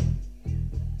man.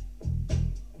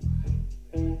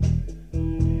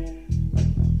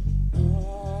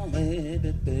 Oh,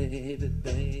 baby, baby,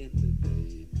 baby,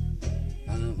 baby,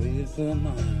 I'm waiting for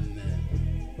my man.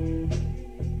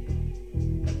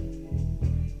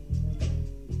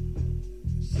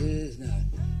 Says now,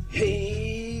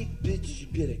 hey, bitch, you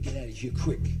better get out of here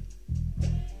quick.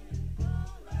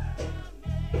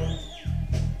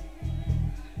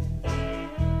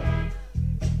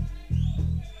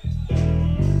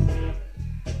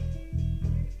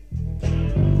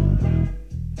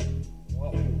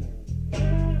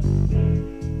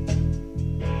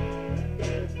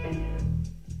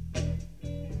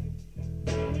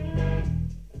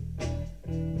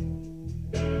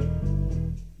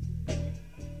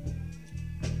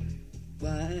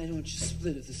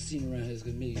 If the scene around here is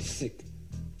gonna make you sick.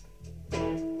 I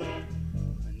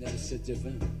never said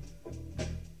different.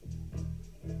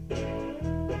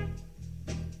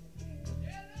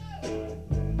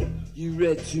 You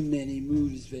read too many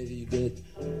movies, baby. You read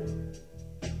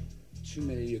too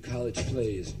many of your college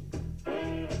plays.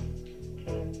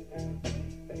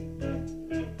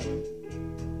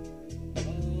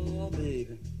 Oh,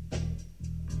 baby.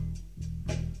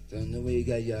 Don't know where you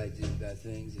got your idea about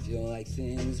things. If you don't like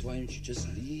things, why don't you just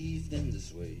leave them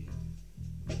this way?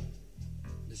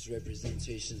 This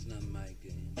representation's not my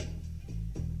game.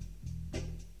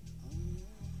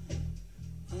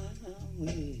 I'm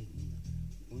waiting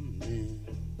for man.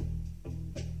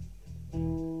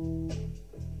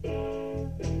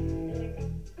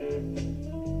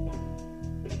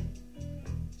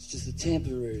 It's just a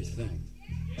temporary thing.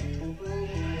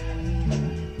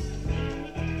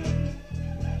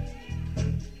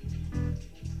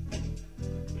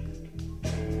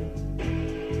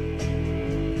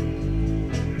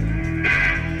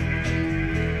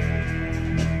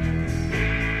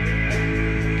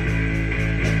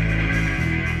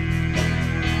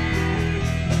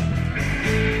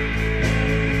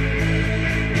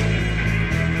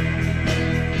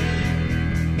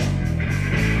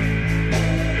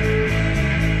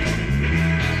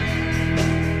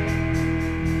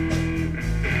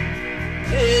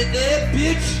 Get that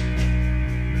bitch.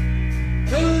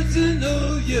 Don't you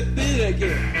know you better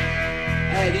get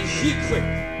out of here quick.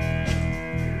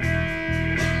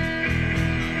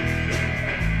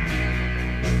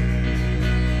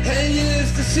 Hey,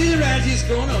 yes, the sea rat is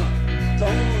gonna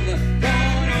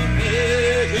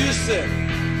make you sick.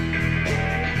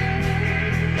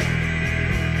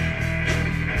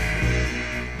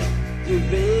 You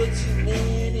read too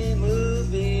many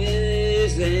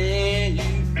movies and you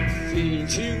seen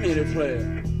too many players.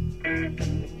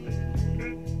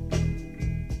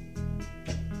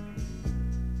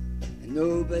 And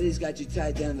nobody's got you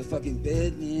tied down to the fucking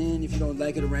bed, man. If you don't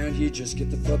like it around here, just get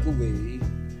the fuck away.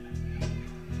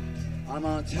 I'm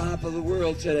on top of the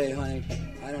world today, honey.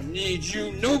 I don't need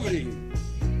you, nobody.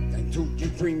 And don't you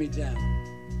bring me down.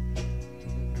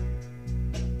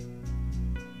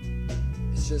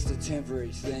 It's just a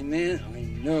temporary thing, man. I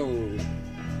know.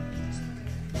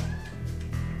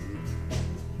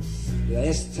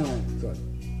 Last time, God,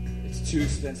 it's too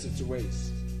expensive to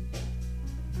waste.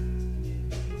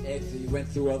 After you went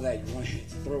through all that, you want to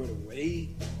throw it away?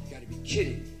 You gotta be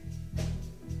kidding.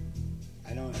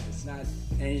 I don't, it's not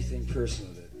anything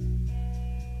personal.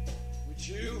 Would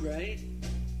you, right?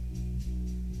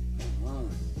 Come on.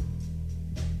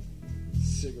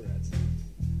 Cigarettes.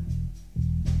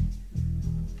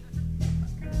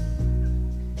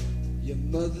 Your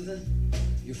mother,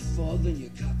 your father, and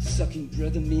your cocksucking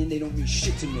brother, man, they don't mean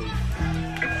shit to me.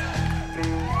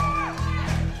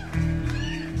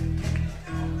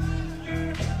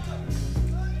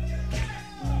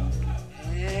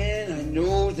 And I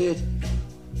know that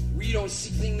we don't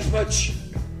see things much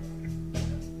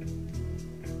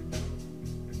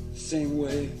the same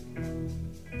way.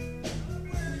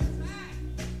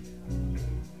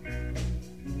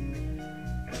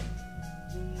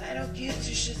 I don't give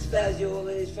two shits about your old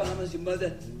age farmers, your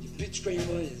mother, your bitch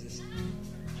grandmothers.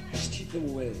 Just keep them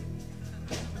away.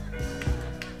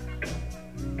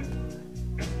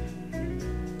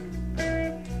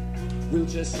 We'll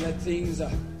just let things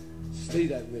stay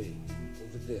that way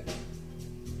over there.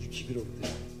 Keep it over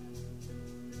there.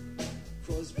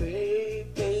 'Cause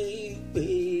baby,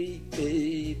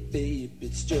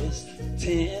 it's just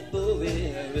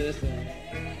temporary thing.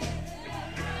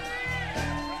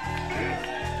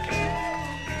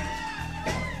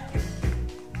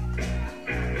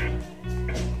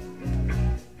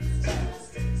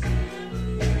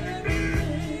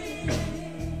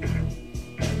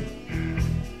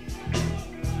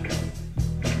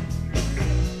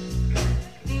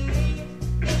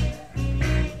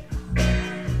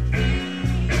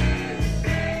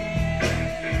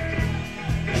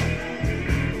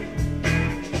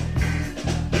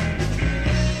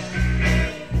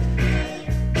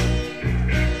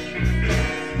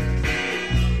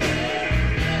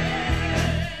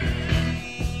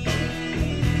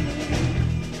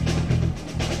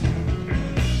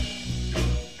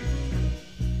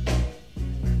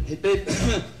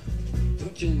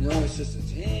 Don't you know it's just a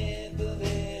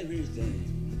temporary thing?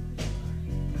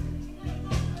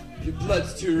 Your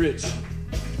blood's too rich.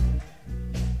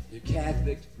 You're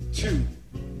Catholic too.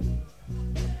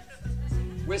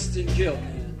 Western guilt,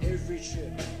 man. Every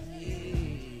trip.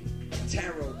 Hey.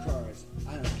 Tarot cards.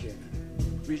 I don't care,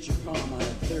 man. Read your palm on a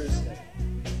Thursday.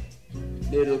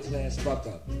 Middle class fuck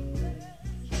up.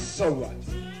 So what?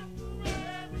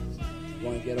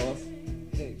 Want to get off?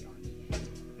 Hey, John.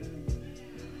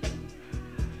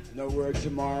 No work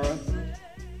tomorrow.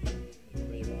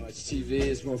 When you watch TV,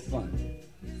 it's more fun.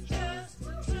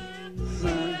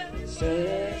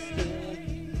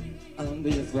 I'm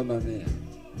being for my man.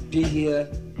 Be here.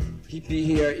 He'd be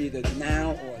here either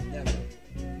now or never.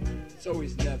 It's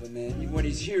always never, man. Even when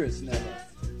he's here, it's never.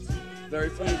 Very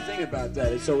funny thing about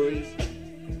that. It's always,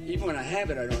 even when I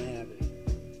have it, I don't have it.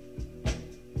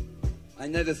 I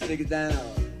never figured that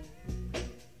out.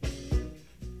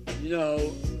 You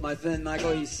know, my friend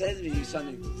Michael, he said to me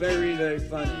something very, very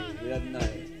funny the other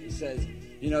night. He says,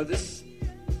 you know, this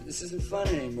isn't fun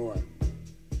anymore.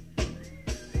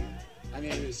 I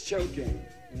mean, he was choking,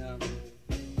 you know,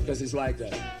 because he's like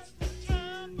that.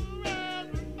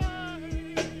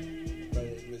 But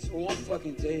it was all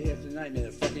fucking day after night, man.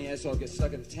 The fucking asshole gets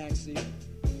stuck in a taxi.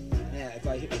 Yeah, if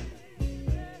I hit...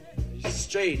 He's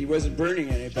straight. He wasn't burning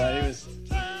anybody. It was...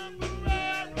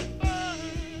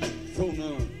 full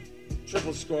moon.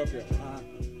 Triple Scorpio.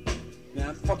 Man,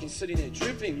 I'm fucking sitting there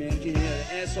dripping, man. Can you hear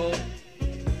the asshole?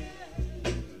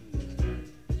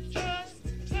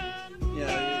 You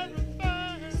know,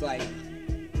 it's like...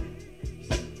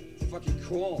 It's fucking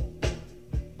cool.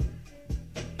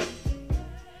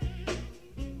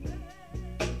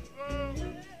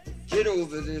 Get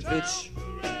over this, bitch.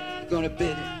 gonna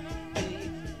better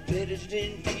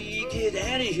than me, get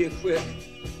out of here quick.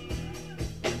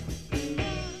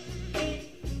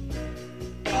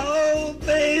 Oh,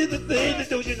 baby,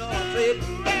 don't you know I'm afraid?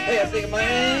 Hey, I think my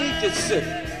ain't get sick.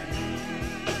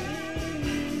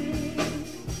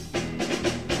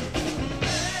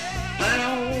 I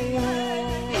don't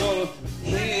want to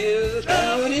hear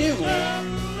about anymore.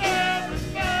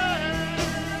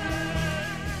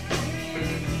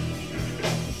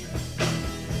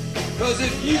 Cause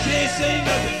if you can't say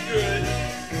nothing good,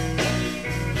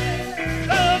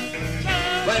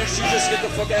 why don't you just get the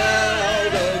fuck out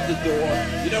of the door?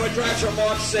 You know what Groucho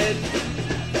Marx said?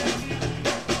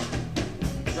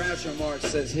 Groucho Marx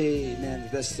says, hey man, the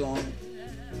best song,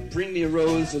 bring me a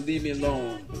rose or leave me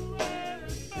alone.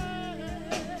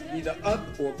 Either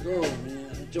up or go, man.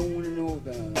 I don't want to know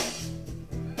about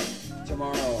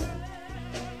tomorrow.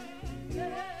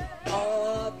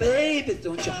 Oh baby,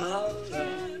 don't you holler,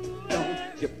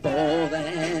 don't you bawl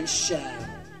and shout.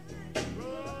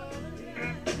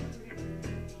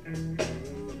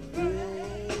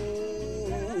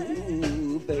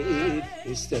 Babe,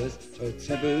 it's just a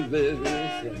temporary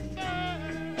thing.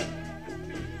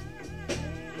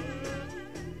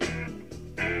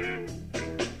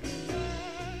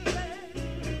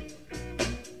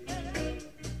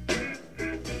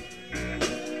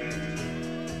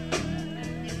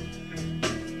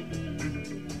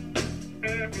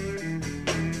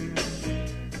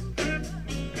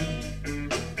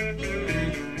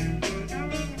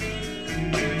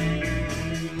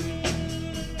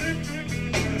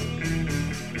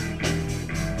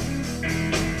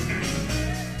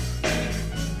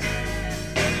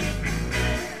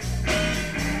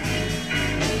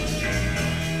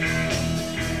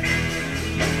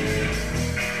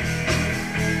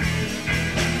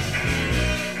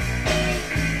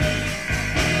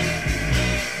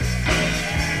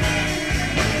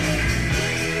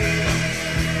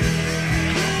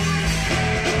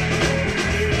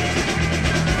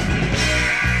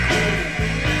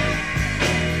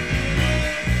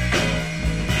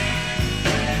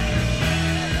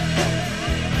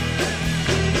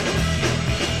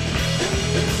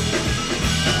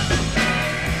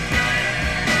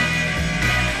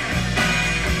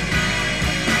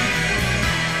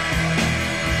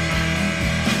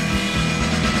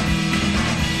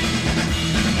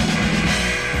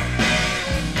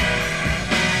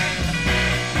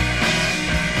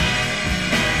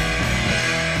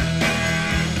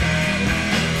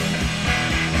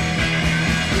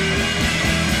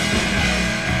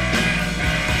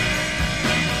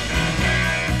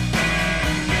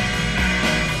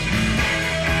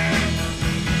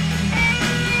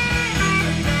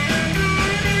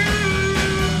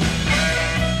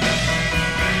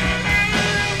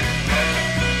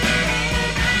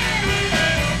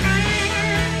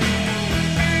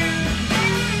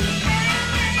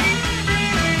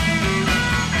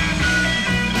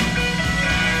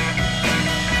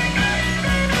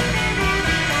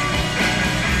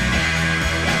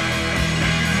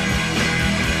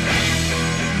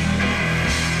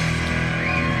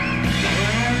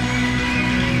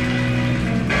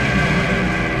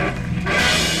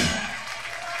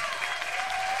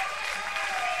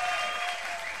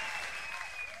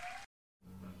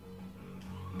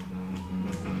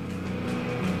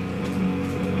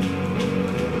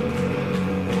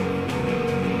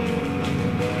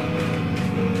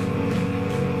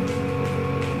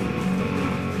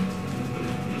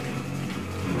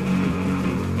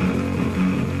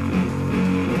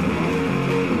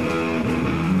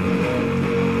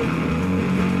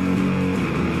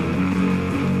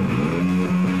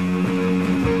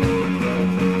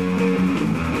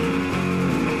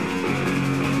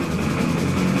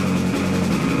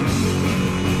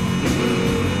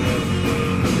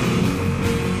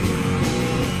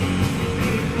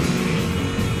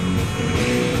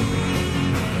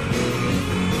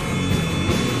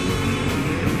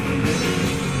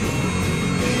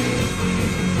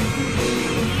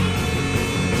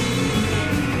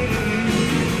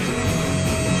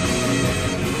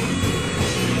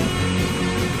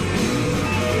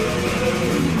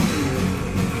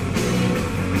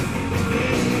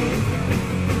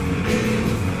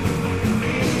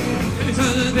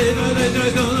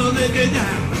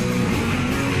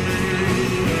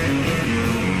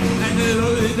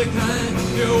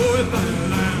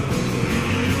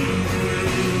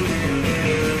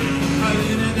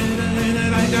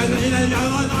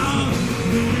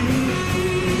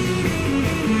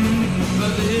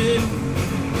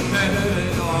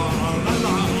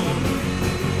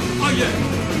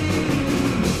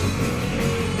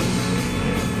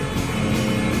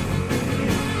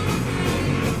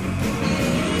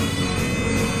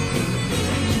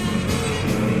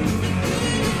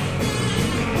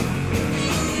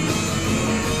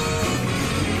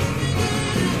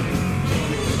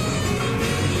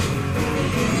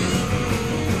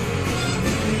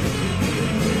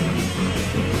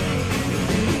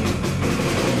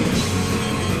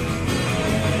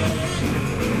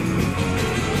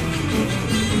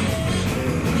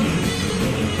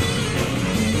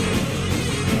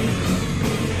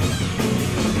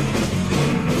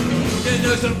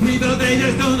 some people, they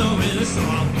just don't know where to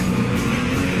stop.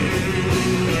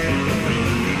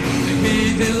 They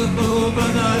can't tell the floor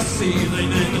from the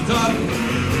ceiling and the top.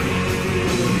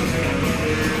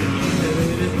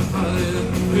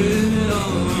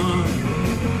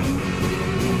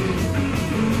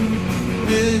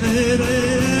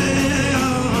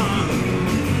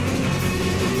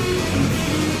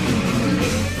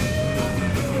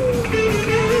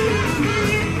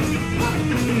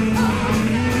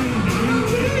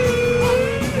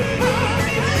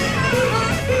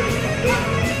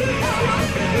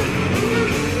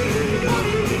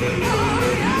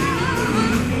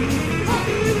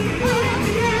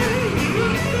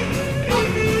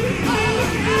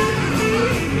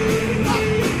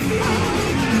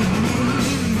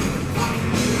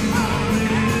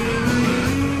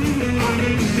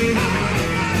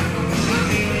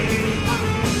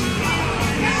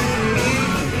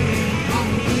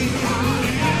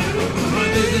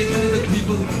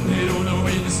 They don't know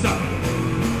when to stop.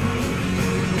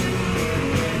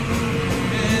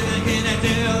 And they can't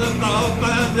tell the fall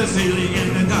by the ceiling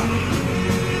and the top.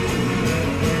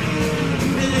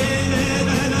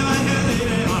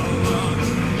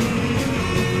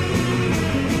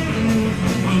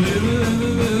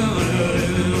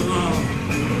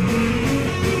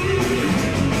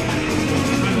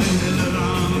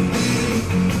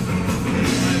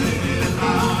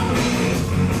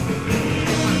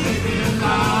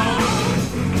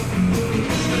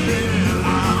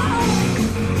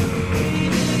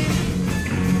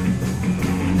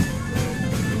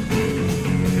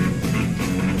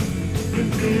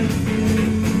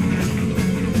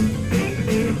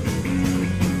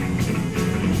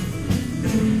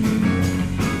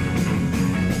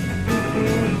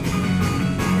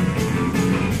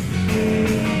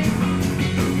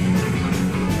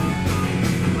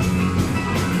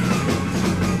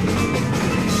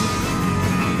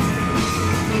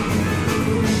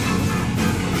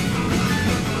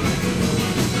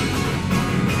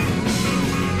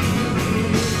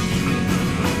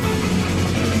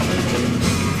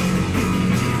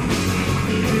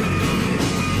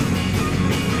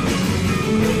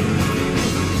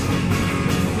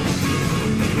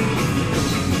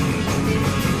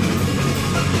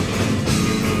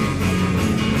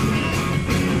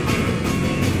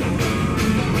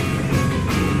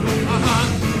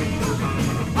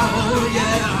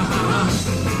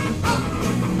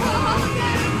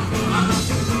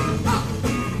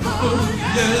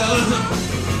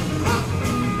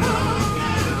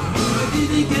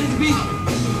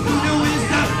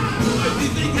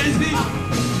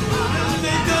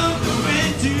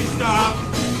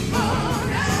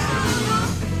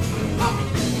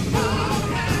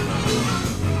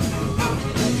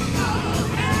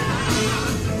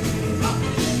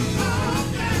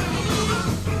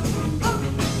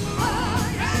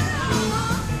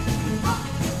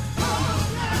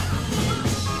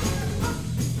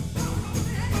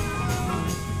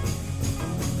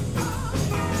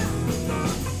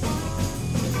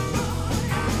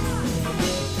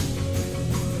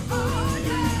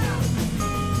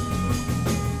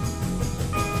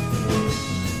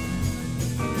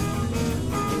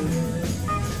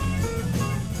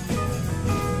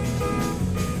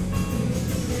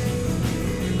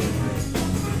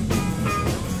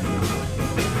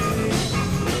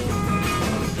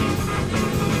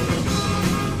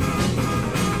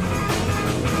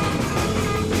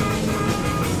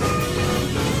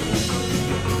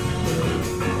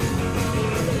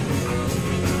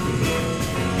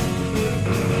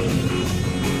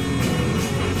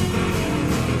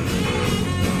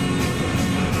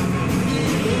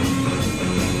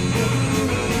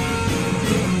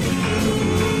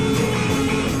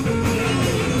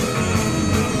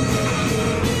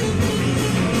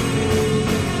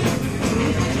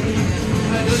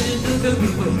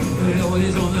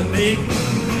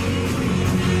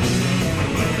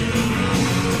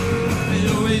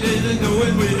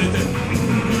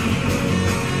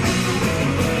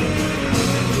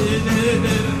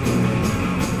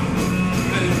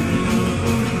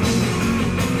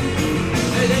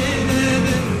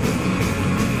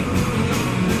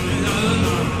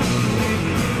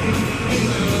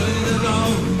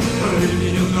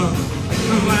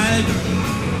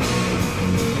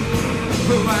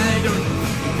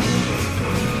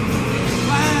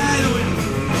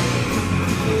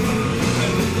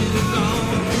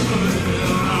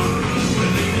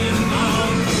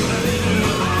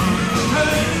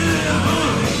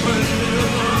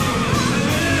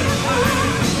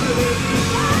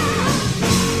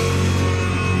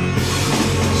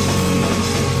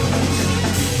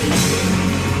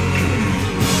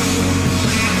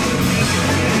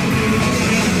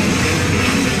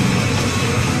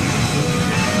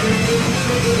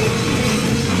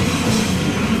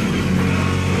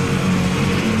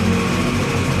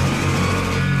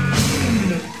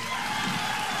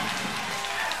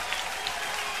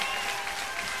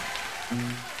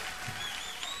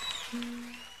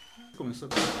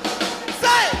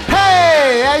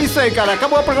 isso aí, cara.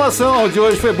 Acabou a programação de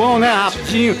hoje. Foi bom, né?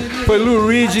 Rapidinho. Foi Lou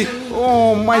Reed.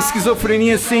 Uma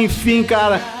esquizofrenia sem fim,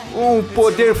 cara. Um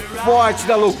poder forte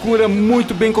da loucura,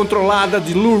 muito bem controlada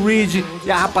de Lou Reed.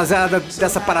 E a rapaziada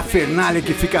dessa parafernália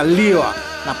que fica ali, ó,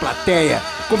 na plateia,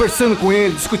 conversando com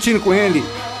ele, discutindo com ele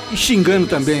e xingando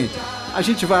também. A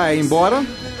gente vai embora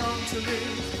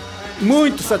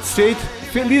muito satisfeito,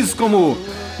 feliz como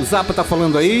o Zappa tá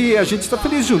falando aí, e a gente tá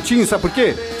feliz juntinho, sabe por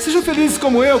quê? Sejam felizes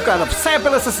como eu, cara. Saia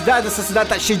pela essa cidade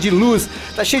tá cheia de luz,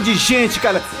 tá cheia de gente,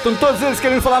 cara. Estão todos eles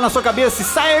querendo falar na sua cabeça. E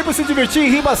saia aí pra se divertir e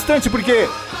rir bastante, porque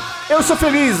eu sou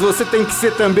feliz, você tem que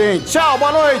ser também. Tchau,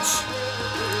 boa noite!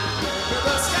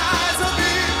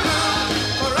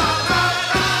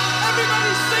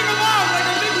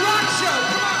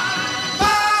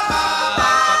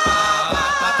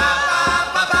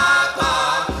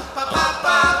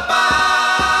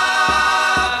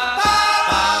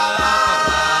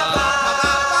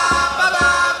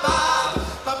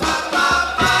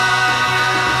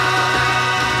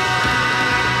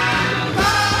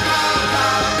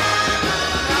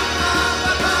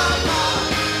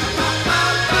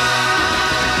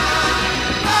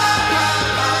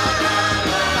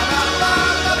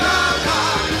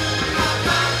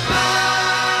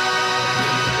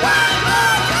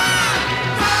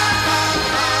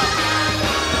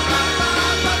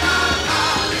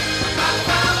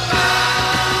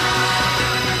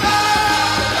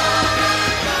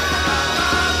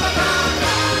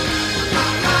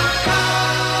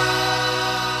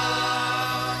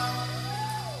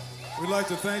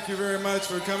 To thank you very much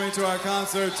for coming to our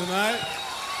concert tonight.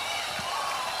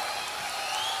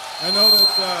 I know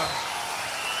that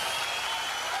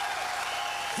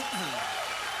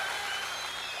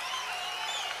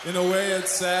in a way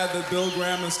it's sad that Bill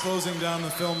Graham is closing down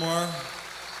the Fillmore,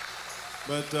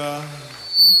 but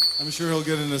I'm sure he'll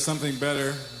get into something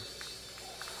better.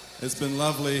 It's been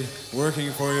lovely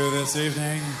working for you this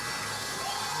evening.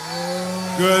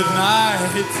 Good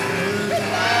night.